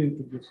 Because it will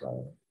introduce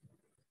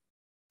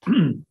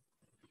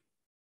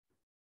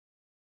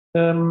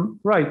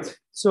right.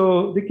 So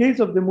the case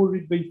of the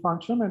Moore-Reed wave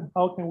function, and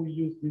how can we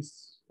use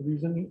this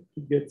reasoning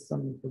to get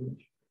some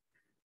information?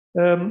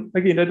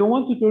 Again, I don't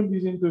want to turn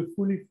this into a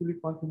fully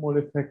quantum Hall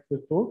effect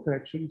talk,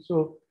 actually.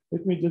 So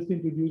let me just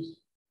introduce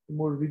the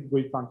Moore-Reed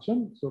wave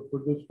function. So for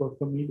those who are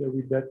familiar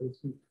with that, we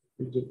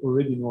just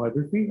already know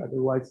everything.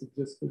 Otherwise, it's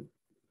just a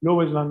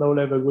lowest Landau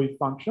level wave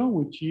function,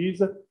 which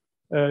is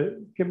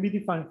can be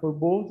defined for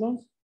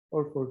bosons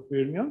or for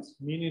fermions,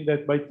 meaning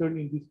that by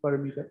turning this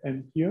parameter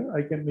m here,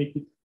 I can make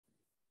it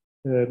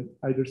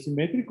either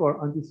symmetric or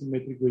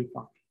antisymmetric wave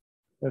function.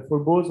 For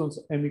bosons,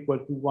 m equal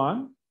to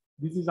 1.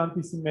 This is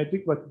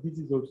antisymmetric, but this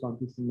is also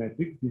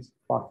antisymmetric, this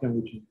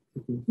pattern which is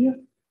putting here.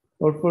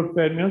 Or for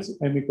fermions,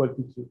 m equal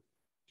to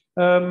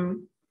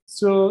 2.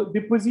 So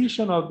the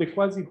position of the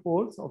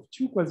quasi-holes, of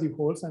two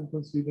quasi-holes I'm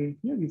considering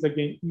here, is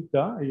again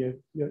eta. I have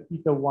here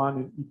eta 1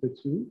 and eta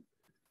 2.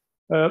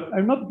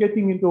 I'm not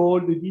getting into all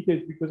the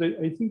details because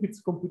I think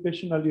it's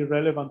computationally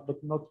relevant,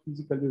 but not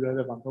physically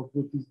relevant of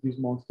what is this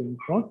monster in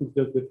front. It's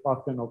just the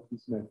pattern of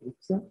this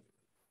matrix.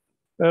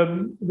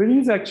 There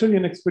is actually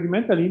an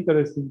experimental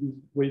interest in this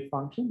wave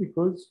function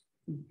because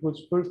it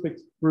was first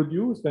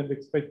produced and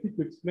expected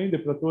to explain the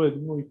plateau at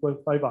mu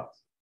equals 5x.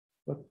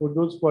 But for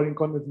those who are in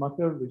condensed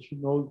matter, they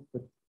should know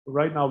that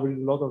right now there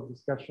is a lot of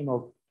discussion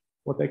of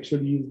what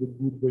actually is the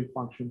good wave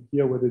function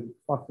here, whether it's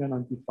Pfaffian,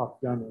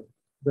 anti-Pfaffian, or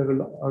there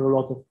are a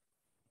lot of,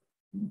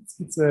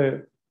 it's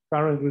a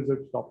current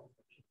research topic.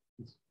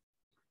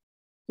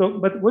 So,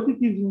 but what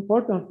it is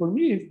important for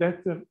me is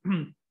that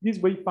this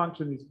wave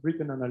function is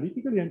written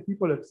analytically and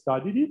people have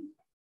studied it.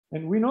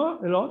 And we know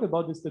a lot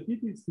about the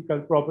statistical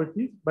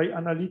properties by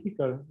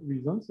analytical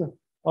reasons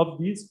of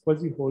these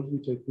quasi-holes,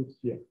 which I put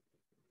here.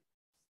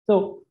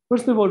 So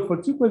first of all,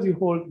 for two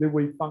quasi-holes, the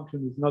wave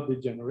function is not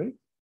degenerate.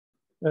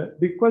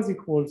 The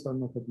quasi-holes are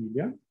not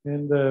abelian.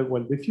 And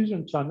well, the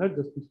fusion channel,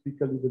 just to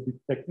speak a little bit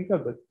technical,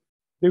 but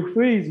the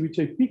phase which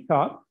I pick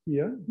up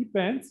here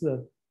depends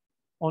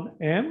on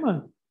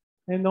M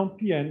and on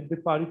Pn, the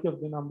parity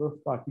of the number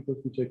of particles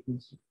which I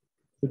consume.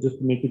 So just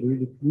to make it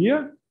really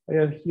clear, I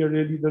have here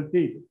a little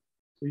table.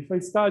 So if I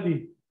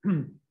study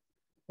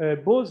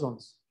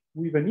bosons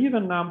with an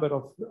even number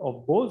of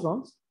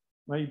bosons,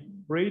 my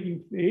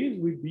braiding phase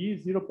will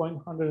be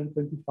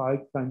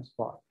 0.125 times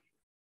pi.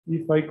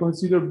 If I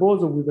consider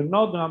boson with an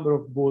odd number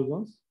of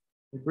bosons,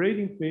 the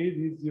braiding phase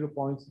is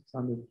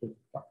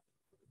 0.625.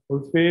 For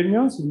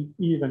fermions, with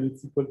even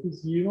it's equal to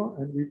 0,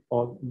 and with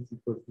odd is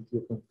equal to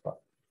 0.5.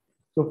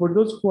 So for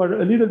those who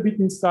are a little bit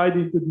inside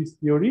into this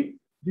theory,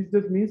 this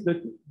just means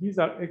that these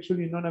are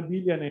actually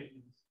non-abelian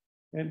elements.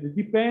 And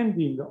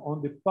depending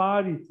on the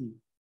parity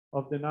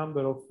of the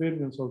number of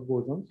fermions or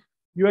bosons,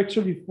 you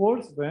actually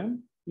force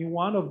them in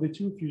one of the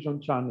two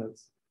fusion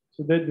channels,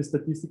 so that the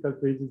statistical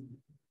phase is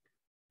different.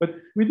 But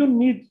we don't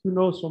need to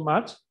know so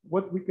much.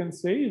 What we can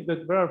say is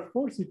that there are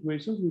 4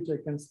 situations which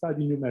I can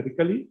study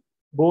numerically: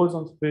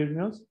 bosons,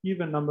 fermions,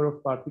 even number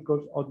of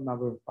particles, odd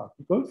number of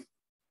particles.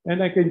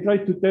 And I can try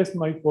to test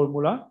my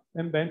formula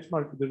and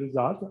benchmark the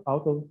result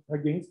out of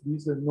against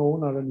these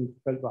known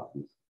analytical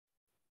values.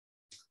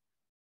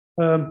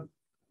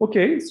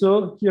 Okay,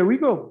 so here we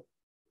go.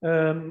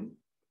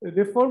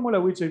 The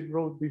formula which I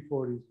wrote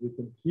before is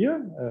written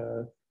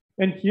here.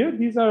 And here,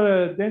 these are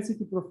a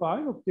density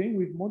profile obtained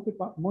with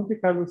Monte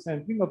Carlo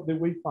sampling of the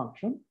wave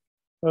function.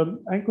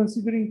 I'm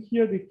considering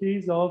here the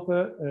case of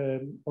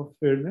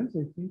fermions.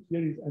 I think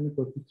here is n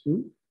equal to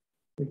 2.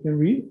 I can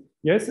read.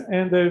 Yes,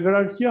 and there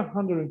are here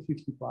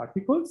 150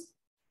 particles.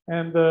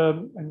 And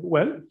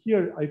well,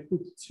 here I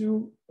put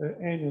 2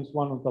 anyons,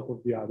 one on top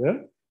of the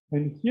other.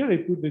 And here I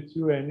put the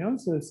 2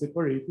 anyons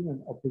separating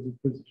an opposite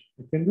position.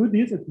 I can do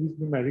this at least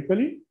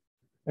numerically.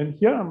 And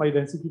here are my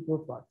density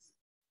profiles.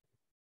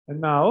 And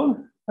now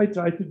I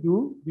try to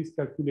do this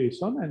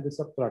calculation and the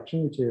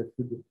subtraction which I have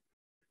to do.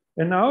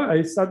 And now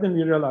I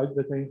suddenly realize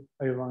that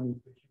I run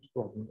into a huge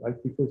problem, right?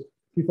 Because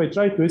if I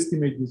try to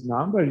estimate this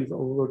number, it's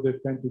over the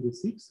 10 to the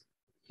 6.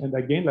 And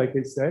again, like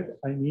I said,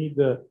 I need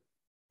to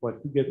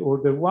get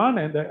order 1.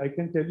 And I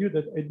can tell you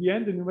that at the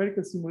end, the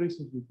numerical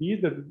simulations we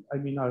did, I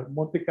mean, are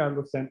Monte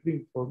Carlo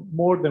sampling for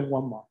more than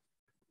 1 month.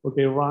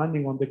 Okay,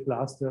 running on the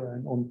cluster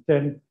and on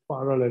 10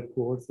 parallel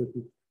cores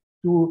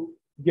to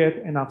get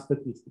enough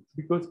statistics.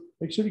 Because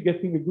actually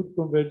getting a good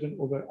conversion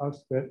over R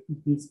squared,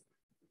 it is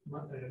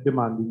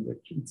demanding.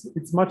 Actually,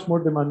 it's much more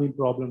demanding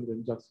problem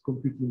than just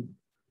computing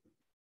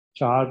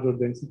charge or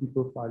density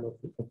profile of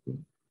the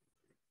thing.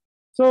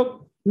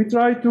 So we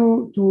try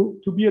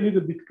to be a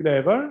little bit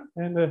clever,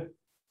 and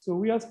so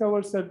we ask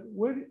ourselves,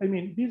 where, I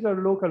mean, these are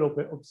local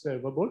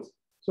observables.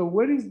 So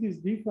where is this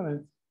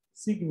difference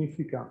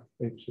significant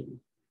actually?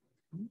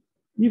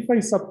 If I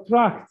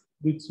subtract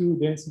the 2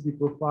 density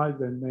profiles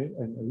and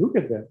look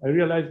at them, I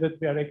realize that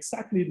they are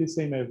exactly the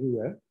same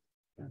everywhere.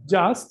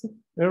 Just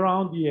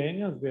around the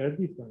anyons, they are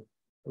different.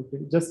 Okay,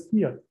 just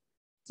here.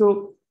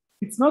 So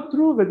it's not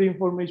true that the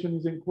information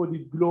is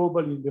encoded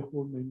globally in the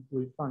whole main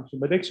wave function,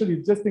 but actually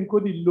it's just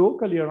encoded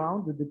locally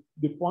around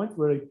the point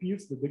where I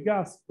pierced the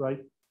gas,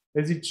 right?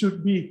 As it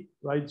should be,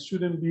 right? It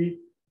shouldn't be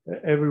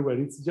everywhere.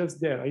 It's just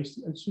there. I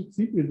should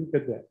simply look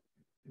at that.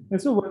 And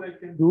so what I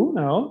can do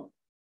now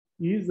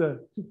is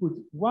to put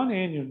 1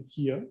 anyon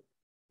here,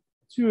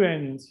 2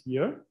 anyons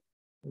here,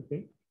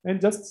 okay? And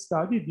just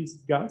study this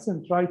gas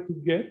and try to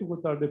get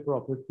what are the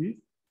properties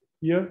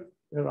here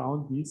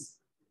around this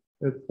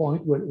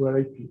point where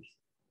I pierce.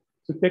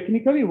 So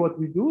technically what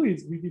we do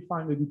is we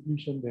define the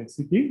depletion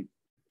density.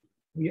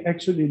 We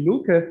actually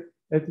look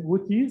at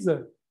what is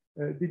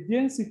the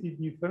density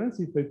difference,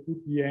 if I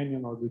put the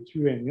anion or the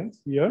two anions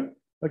here,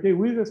 okay,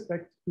 with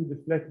respect to the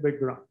flat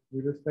background,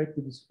 with respect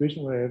to the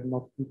situation where I have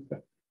not put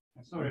that.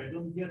 Sorry, I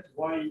don't get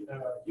why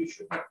you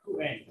should have two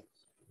anions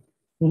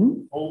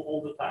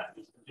all the time.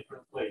 It's in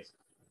different places.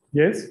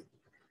 Yes,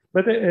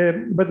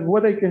 but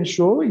what I can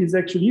show is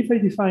actually if I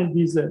define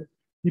this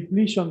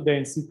depletion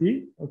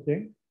density,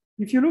 okay,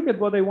 if you look at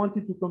what I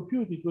wanted to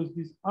compute, it was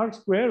this R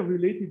square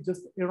related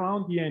just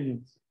around the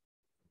anions.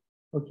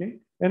 Okay,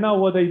 and now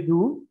what I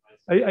do,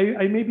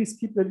 I maybe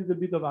skipped a little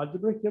bit of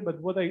algebra here,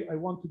 but what I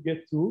want to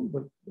get to,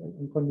 but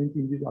I'm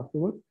commenting this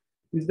afterwards,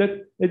 is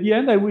that at the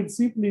end I will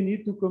simply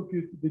need to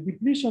compute the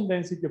depletion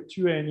density of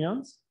two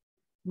anions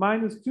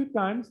minus 2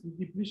 times the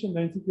depletion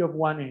density of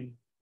one anion.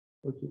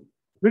 Okay,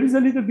 there is a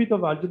little bit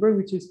of algebra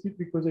which I skipped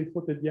because I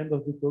thought at the end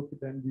of the talk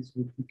then this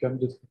would become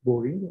just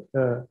boring.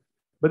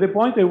 But the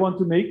point I want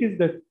to make is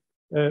that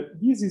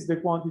this is the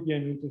quantity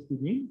I'm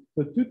interested in.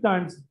 So 2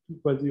 times 2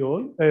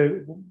 quasihole,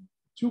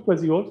 2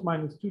 quasiholes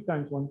minus 2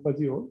 times 1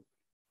 quasihole.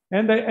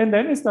 And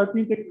then I start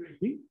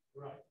integrating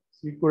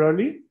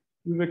circularly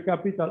with a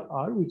capital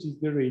R, which is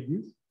the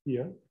radius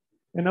here.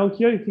 And now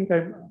here, I think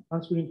I'm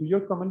answering to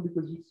your comment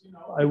because you see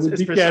now I will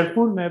be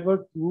careful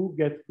never to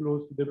get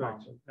close to the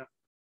boundary. Yeah.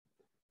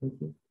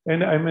 Okay.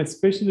 And I'm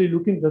especially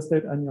looking just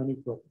at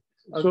anyonic properties.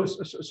 So,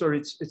 sorry,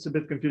 it's a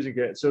bit confusing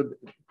here. So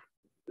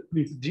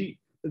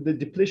the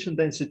depletion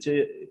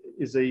density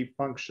is a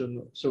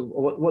function. So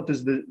what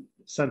is the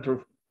center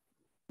of,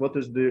 what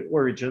is the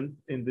origin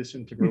in this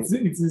integral?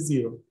 It's a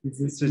zero. It's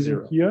a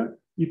zero here.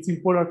 It's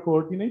in polar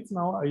coordinates.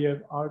 Now I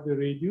have R the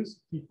radius,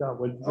 theta.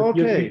 Well,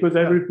 okay, because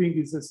everything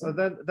is the same.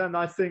 Then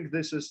I think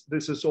this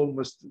is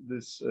almost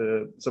this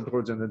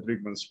Zaporozhian and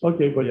Wigman's.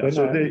 Okay, but yeah,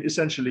 so they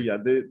essentially, yeah,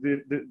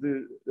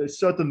 the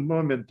certain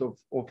moment of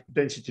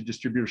density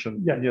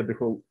distribution near the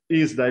hole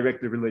is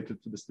directly related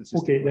to the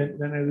statistics. Okay,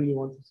 then I really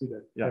want to see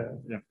that. Yeah.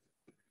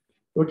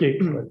 Okay,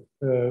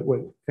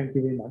 well, thank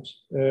you very much.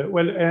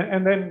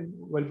 And then,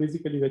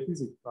 basically that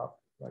is it,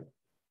 right?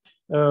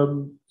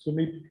 So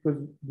maybe because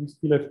we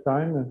still have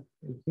time,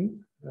 I think,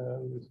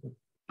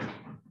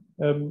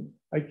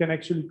 I can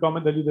actually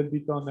comment a little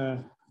bit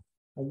on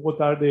what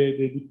are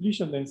the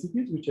depletion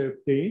densities, which I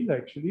obtained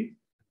actually.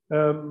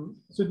 So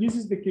this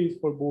is the case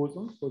for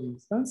bosons, for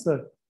instance.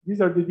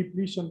 These are the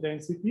depletion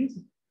densities.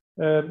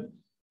 For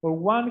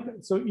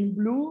one, so in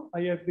blue,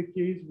 I have the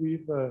case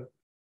with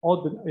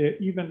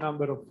even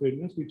number of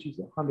fermions, which is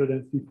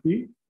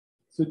 150.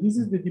 So this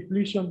is the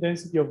depletion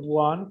density of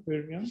one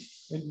fermion,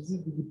 and this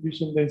is the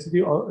depletion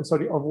density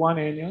of one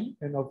anion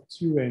and of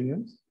two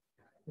anions.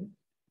 Okay.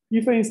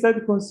 If I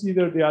instead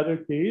consider the other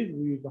case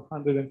with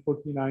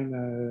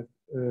 149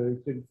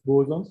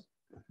 bosons,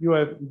 you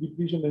have the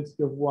depletion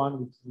density of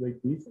one, which is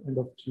like this, and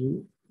of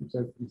two, which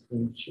has this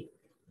range.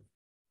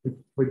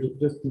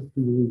 Just to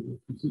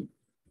see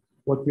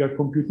what we are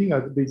computing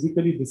as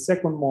basically the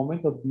second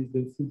moment of this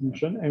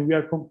distribution, and we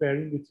are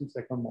comparing the two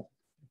second moments.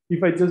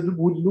 If I just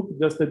would look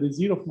just at the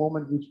zeroth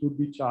moment, which would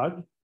be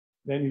charged,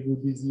 then it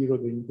would be zero,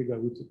 the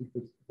integral, which is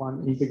because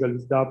one integral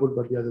is double,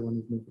 but the other one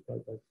is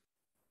multiplied by.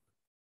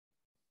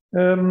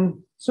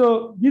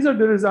 So these are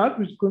the results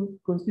which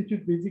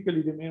constitute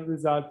basically the main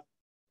result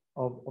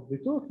of the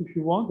talk, if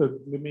you want,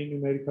 the main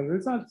numerical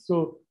results.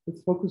 So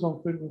let's focus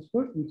on fermions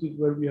first, which is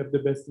where we have the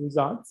best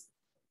results.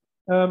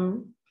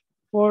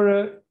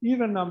 For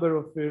even number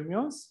of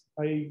fermions,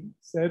 I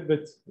said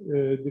that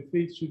the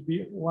phase should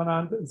be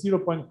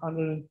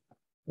 0.125,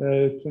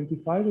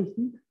 I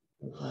think.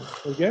 I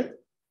forget.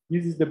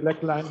 This is the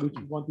black line which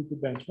we wanted to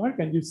benchmark.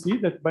 And you see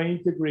that by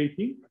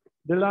integrating,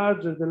 the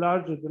larger,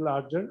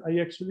 I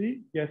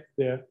actually get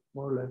there,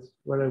 more or less,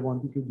 where I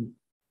wanted to be.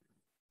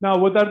 Now,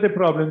 what are the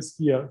problems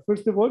here?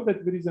 First of all,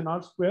 that there is an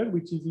R square,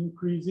 which is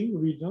increasing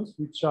regions,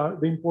 which are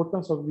the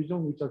importance of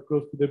regions which are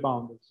close to the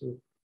boundary. So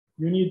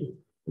you need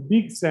a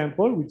big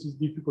sample, which is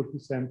difficult to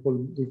sample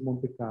with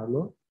Monte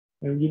Carlo,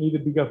 and you need a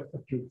bigger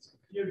accuracy.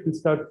 Here you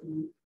start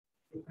to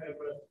have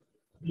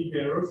big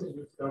errors, and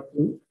you start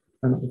to,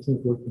 and it's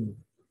not working.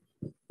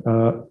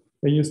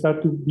 And you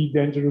start to be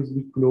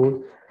dangerously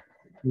close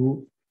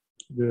to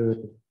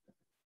the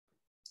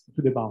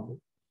boundary.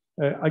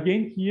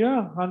 Again,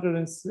 here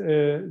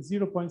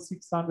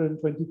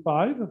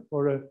 0.625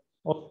 for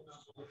all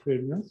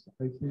fermions.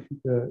 I think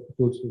it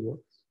also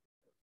works.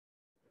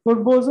 For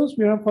bosons,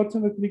 we are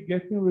unfortunately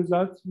getting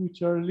results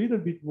which are a little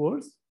bit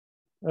worse.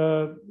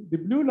 The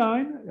blue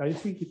line, I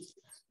think it's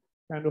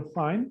kind of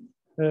fine.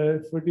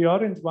 For the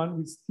orange one,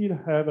 we still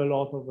have a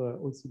lot of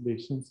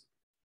oscillations.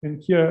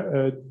 And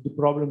here, the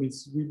problem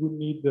is we would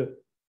need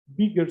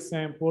bigger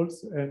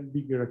samples and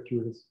bigger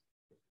accuracy.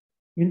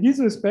 In this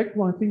respect,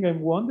 one thing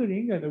I'm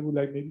wondering, and I would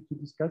like maybe to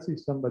discuss if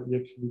somebody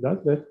actually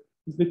does that,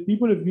 is that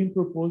people have been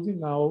proposing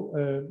now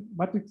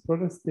matrix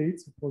product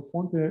states for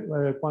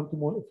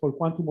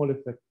quantum Hall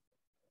effect.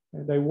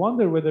 And I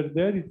wonder whether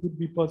there it would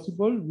be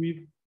possible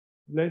with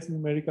less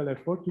numerical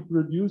effort to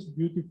produce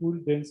beautiful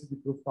density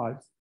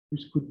profiles,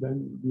 which could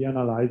then be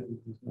analyzed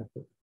with this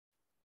method.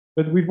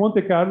 But with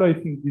Monte Carlo, I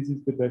think this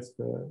is the best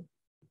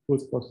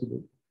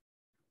possible.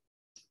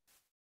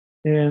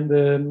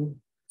 And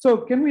so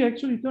can we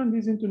actually turn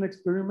this into an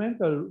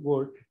experimental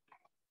work?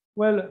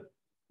 Well,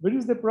 there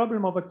is the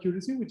problem of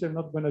accuracy, which I'm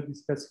not going to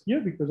discuss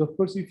here, because of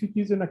course, if it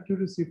is an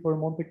accuracy for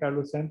Monte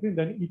Carlo sampling,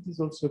 then it is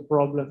also a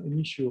problem, an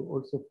issue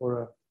also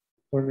for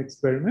an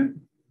experiment.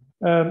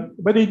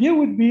 But the idea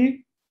would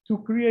be to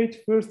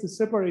create first a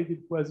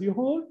separated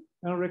quasi-hole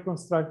and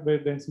reconstruct their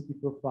density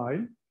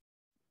profile.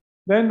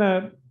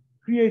 Then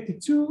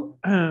create two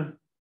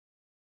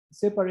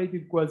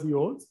separated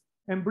quasi-holes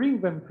and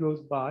bring them close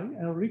by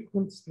and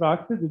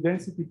reconstruct the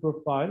density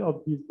profile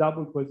of this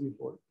double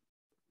quasi-hole.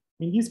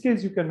 In this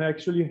case, you can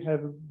actually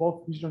have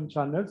both vision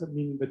channels,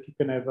 meaning that you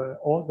can have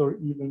odd or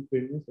even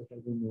fermions, I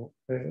don't know,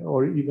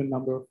 or even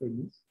number of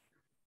fermions.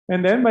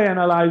 And then by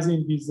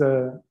analyzing these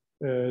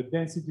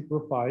density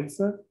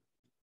profiles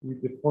with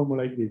the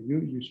formula I gave you,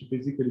 you should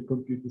basically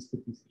compute the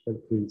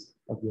statistical phase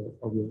of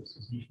your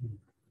association.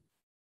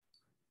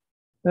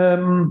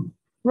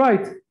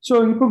 Right.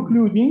 So in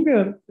concluding,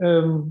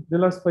 the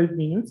last 5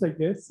 minutes, I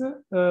guess.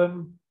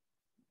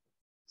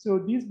 So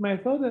this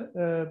method,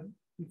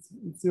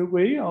 it's a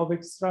way of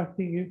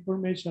extracting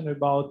information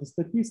about the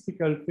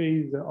statistical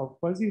phase of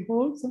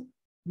quasi-holes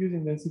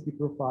using density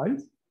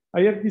profiles.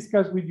 I have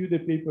discussed with you the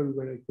paper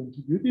where I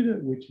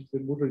contributed, which is the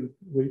Murray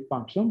wave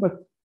function,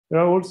 but there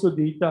are also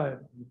data,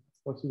 it's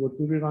possible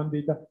to rerun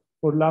data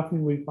for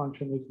Laughlin wave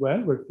function as well,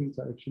 where things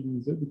are actually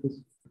easier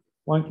because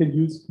one can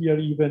use here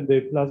even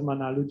the plasma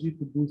analogy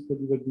to boost a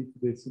little bit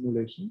the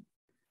simulation.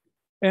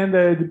 And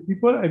the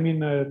people, I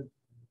mean,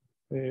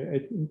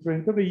 in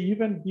Trento, they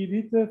even did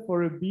it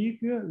for a big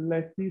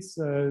lattice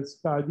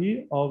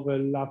study of a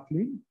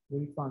Laughlin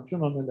wave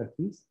function on a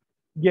lattice,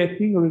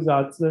 getting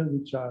results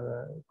which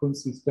are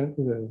consistent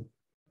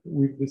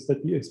with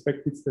the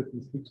expected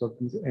statistics of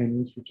these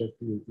anyons which are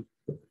created.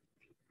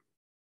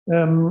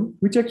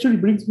 Which actually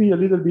brings me a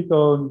little bit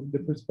on the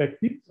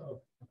perspective of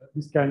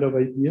this kind of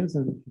ideas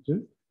and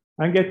features.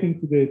 I'm getting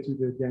to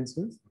the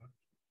answers.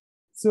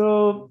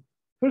 So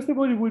first of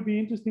all, it would be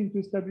interesting to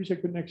establish a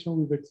connection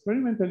with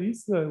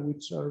experimentalists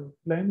which are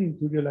planning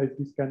to realize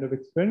this kind of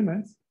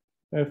experiments.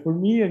 For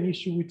me, an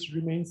issue which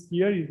remains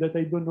here is that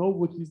I don't know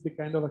what is the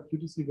kind of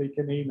accuracy they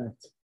can aim at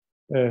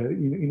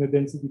in a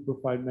density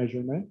profile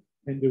measurement,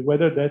 and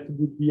whether that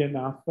would be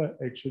enough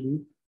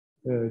actually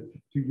to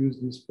use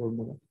this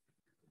formula.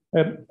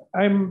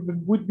 I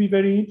would be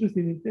very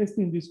interested in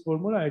testing this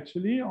formula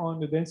actually on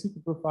the density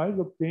profiles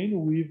obtained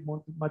with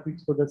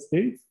matrix Koga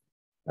states.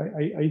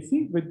 I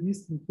think that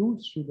these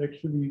tools should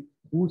actually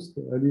boost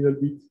a little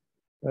bit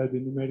the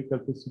numerical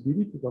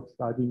possibilities of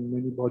studying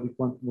many body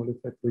quantum Hall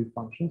effect wave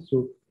functions.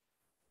 So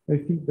I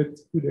think that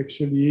could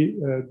actually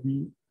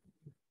be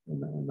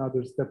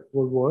another step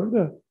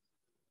forward.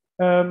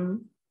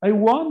 I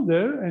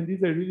wonder, and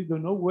this I really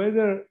don't know,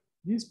 whether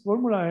this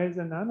formula has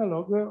an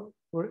analog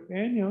for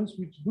anyons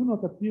which do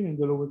not appear in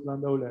the lowest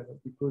Landau level,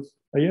 because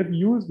I have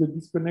used the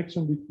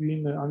disconnection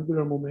between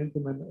angular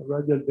momentum and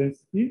radial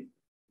density,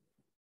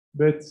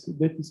 but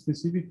that is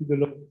specific to the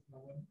lowest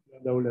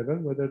Landau level.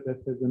 Whether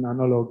that has an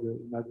analog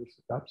in other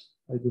setups,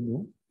 I don't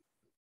know.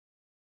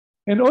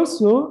 And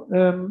also,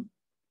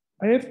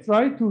 I have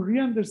tried to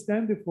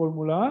re-understand the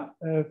formula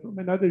from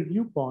another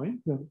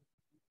viewpoint.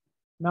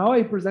 Now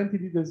I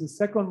presented it as a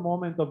second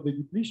moment of the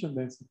depletion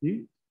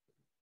density.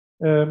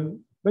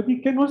 But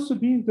it can also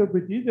be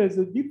interpreted as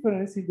a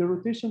difference in the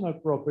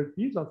rotational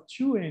properties of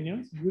two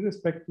anyons with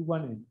respect to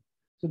one anion.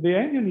 So the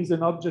anion is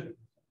an object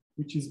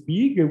which is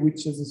big,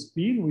 which has a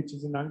spin, which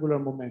is an angular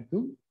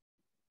momentum.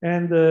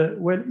 And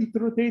well, it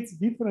rotates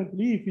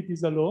differently if it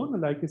is alone,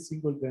 like a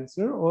single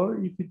tensor, or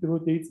if it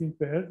rotates in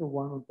pairs, or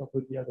one on top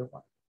of the other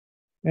one.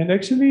 And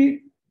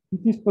actually,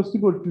 it is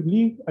possible to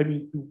link, I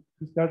mean,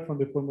 to start from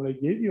the formula I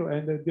gave you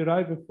and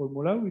derive a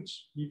formula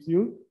which gives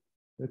you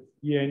that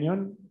the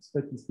anion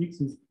statistics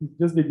is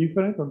just the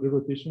difference on the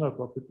rotational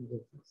properties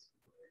of this.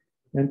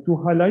 And to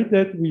highlight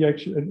that, we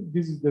actually, and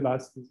this is the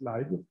last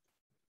slide,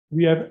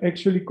 we have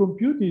actually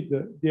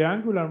computed the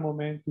angular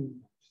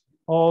momentum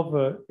of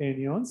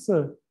anyons,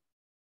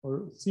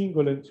 or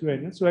single and two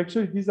anyons. So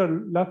actually, these are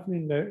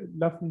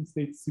Laughlin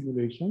state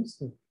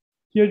simulations.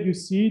 Here you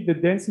see the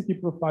density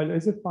profile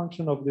as a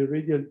function of the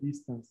radial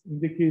distance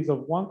in the case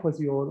of one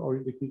quasi-hole or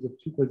in the case of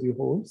two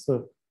quasi-holes.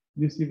 So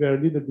you see they're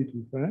a little bit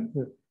different.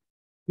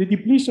 The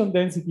depletion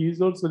density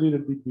is also a little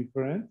bit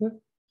different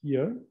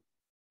here.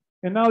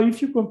 And now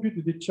if you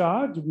compute the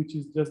charge, which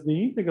is just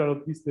the integral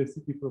of this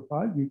density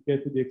profile, you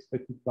get the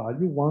expected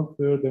value,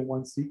 1/3 and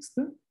 1/6.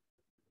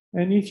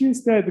 And if you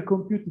instead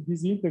compute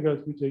these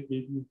integrals, which I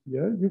gave you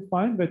here, you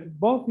find that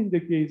both in the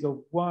case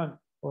of one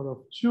or of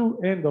two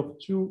and of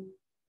two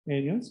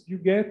anyons, you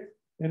get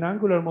an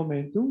angular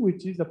momentum,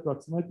 which is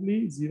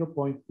approximately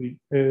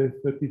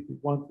 0.33,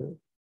 1/3.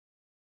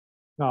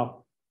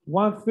 Now,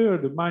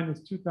 1/3 minus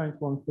 2 times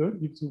 1/3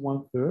 gives you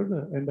 1/3.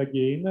 And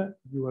again,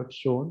 you have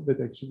shown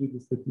that actually the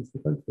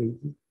statistical phase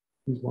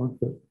is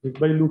 1/3 just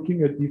by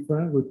looking at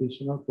different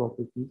rotational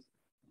properties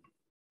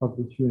of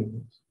the two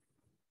anyons.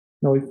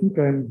 Now, I think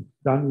I'm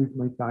done with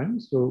my time.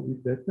 So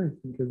with that, I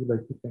think I would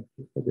like to thank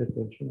you for the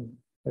attention and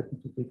happy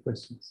to take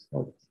questions.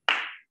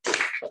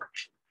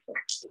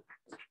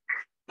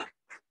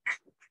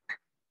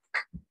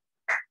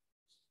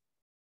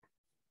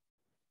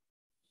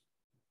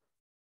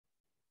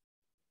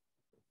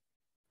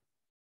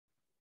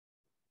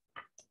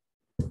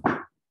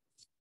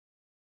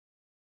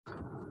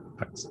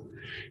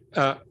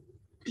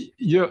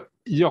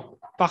 Your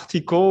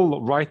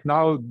particle right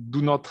now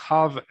do not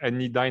have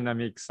any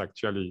dynamics.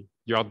 Actually,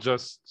 you are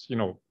just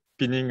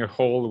pinning a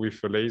hole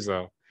with a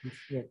laser.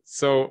 Yeah.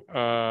 So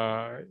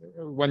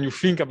when you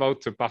think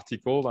about a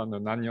particle and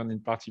an anion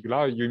in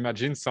particular, you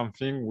imagine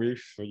something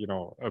with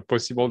a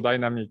possible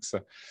dynamics.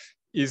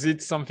 Is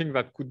it something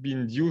that could be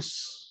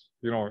induced,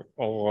 or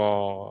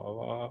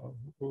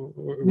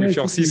with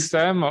your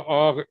system,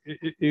 or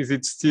is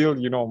it still,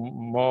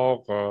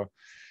 more?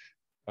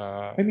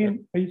 I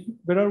mean, I think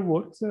there are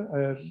works.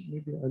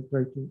 Maybe I'll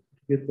try to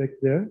get back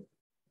there.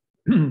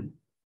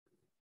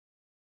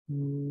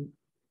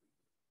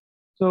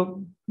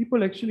 So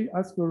people actually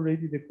ask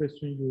already the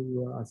question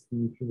you were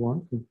asking if you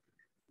want to.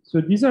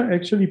 So these are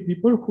actually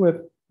people who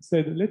have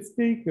said, let's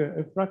take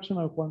a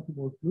fractional quantum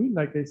of fluid,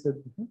 like I said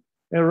before,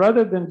 and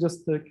rather than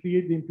just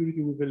create the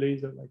impurity with a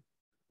laser,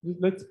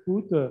 let's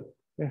put a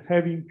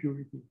heavy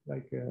impurity,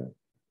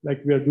 like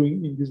we are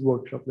doing in this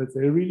workshop. Let's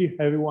say a really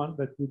heavy one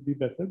that would be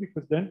better,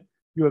 because then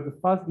you have the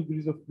fast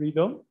degrees of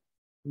freedom,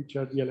 which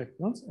are the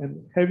electrons,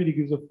 and heavy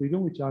degrees of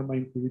freedom, which are my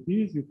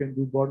impurities. You can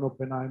do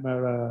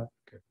Born-Oppenheimer.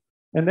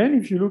 And then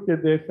if you look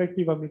at the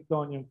effective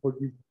Hamiltonian for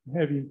these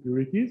heavy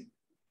impurities,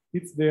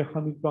 it's the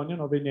Hamiltonian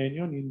of an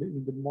anion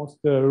in the most,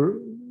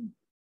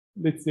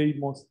 let's say,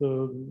 most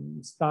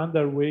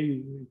standard way.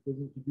 It was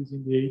introduced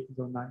in the 80s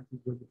or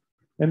 90s.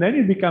 And then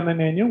it becomes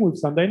an anion with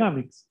some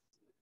dynamics.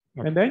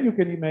 Okay. And then you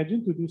can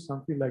imagine to do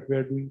something like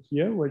we're doing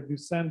here, where you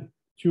send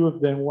two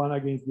of them, one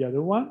against the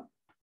other one,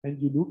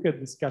 and you look at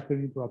the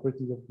scattering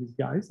properties of these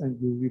guys, and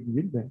you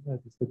reveal them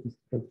at the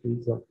statistical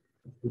phase of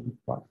the big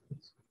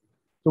particles.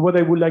 So what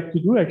I would like to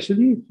do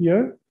actually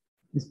here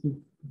is to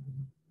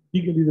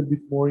dig a little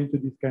bit more into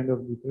this kind of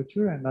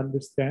literature and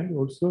understand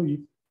also if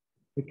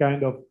the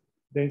kind of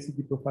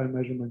density profile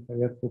measurement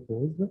I have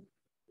proposed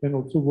can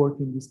also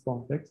work in this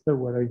context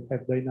where I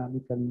have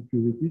dynamical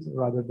impurities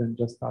rather than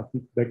just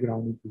static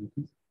background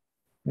impurities,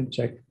 and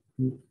check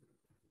if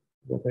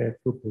what I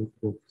have proposed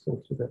works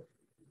also there.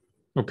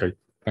 Okay,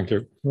 thank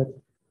you. Right.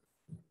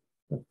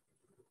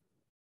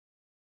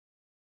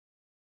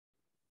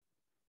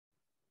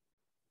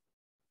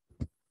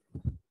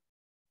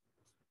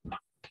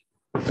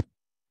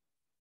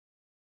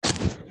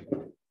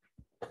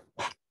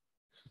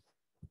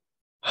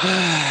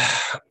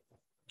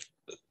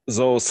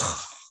 Those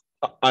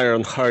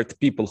iron-heart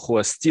people who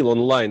are still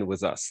online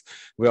with us,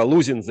 we are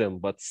losing them,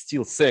 but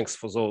still thanks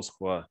for those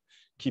who are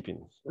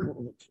keeping.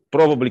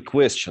 Probably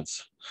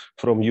questions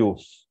from you.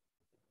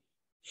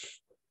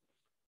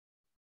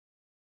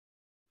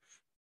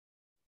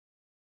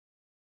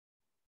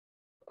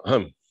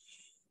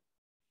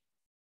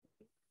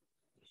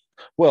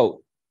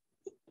 Well,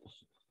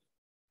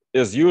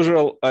 as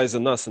usual, either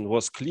nothing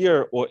was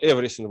clear or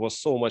everything was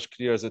so much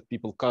clear that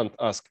people can't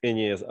ask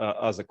any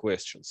other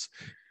questions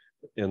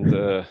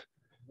and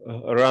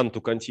run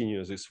to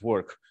continue this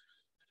work.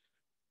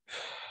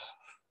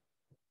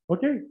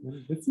 Okay,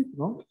 that's it,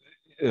 no?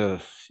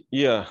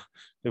 Yeah,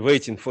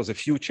 waiting for the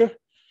future.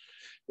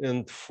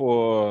 And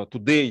for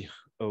today,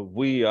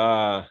 we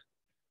are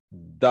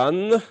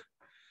done.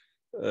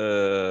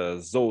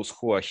 Those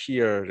who are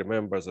here,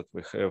 remember that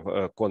we have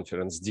a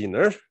conference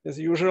dinner as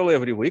usual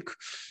every week.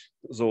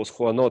 Those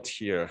who are not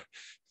here,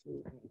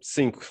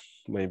 think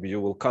maybe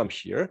you will come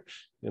here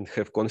and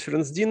have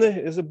conference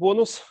dinner as a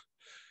bonus.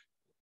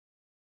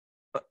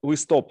 We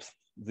stopped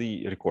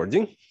the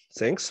recording.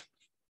 Thanks.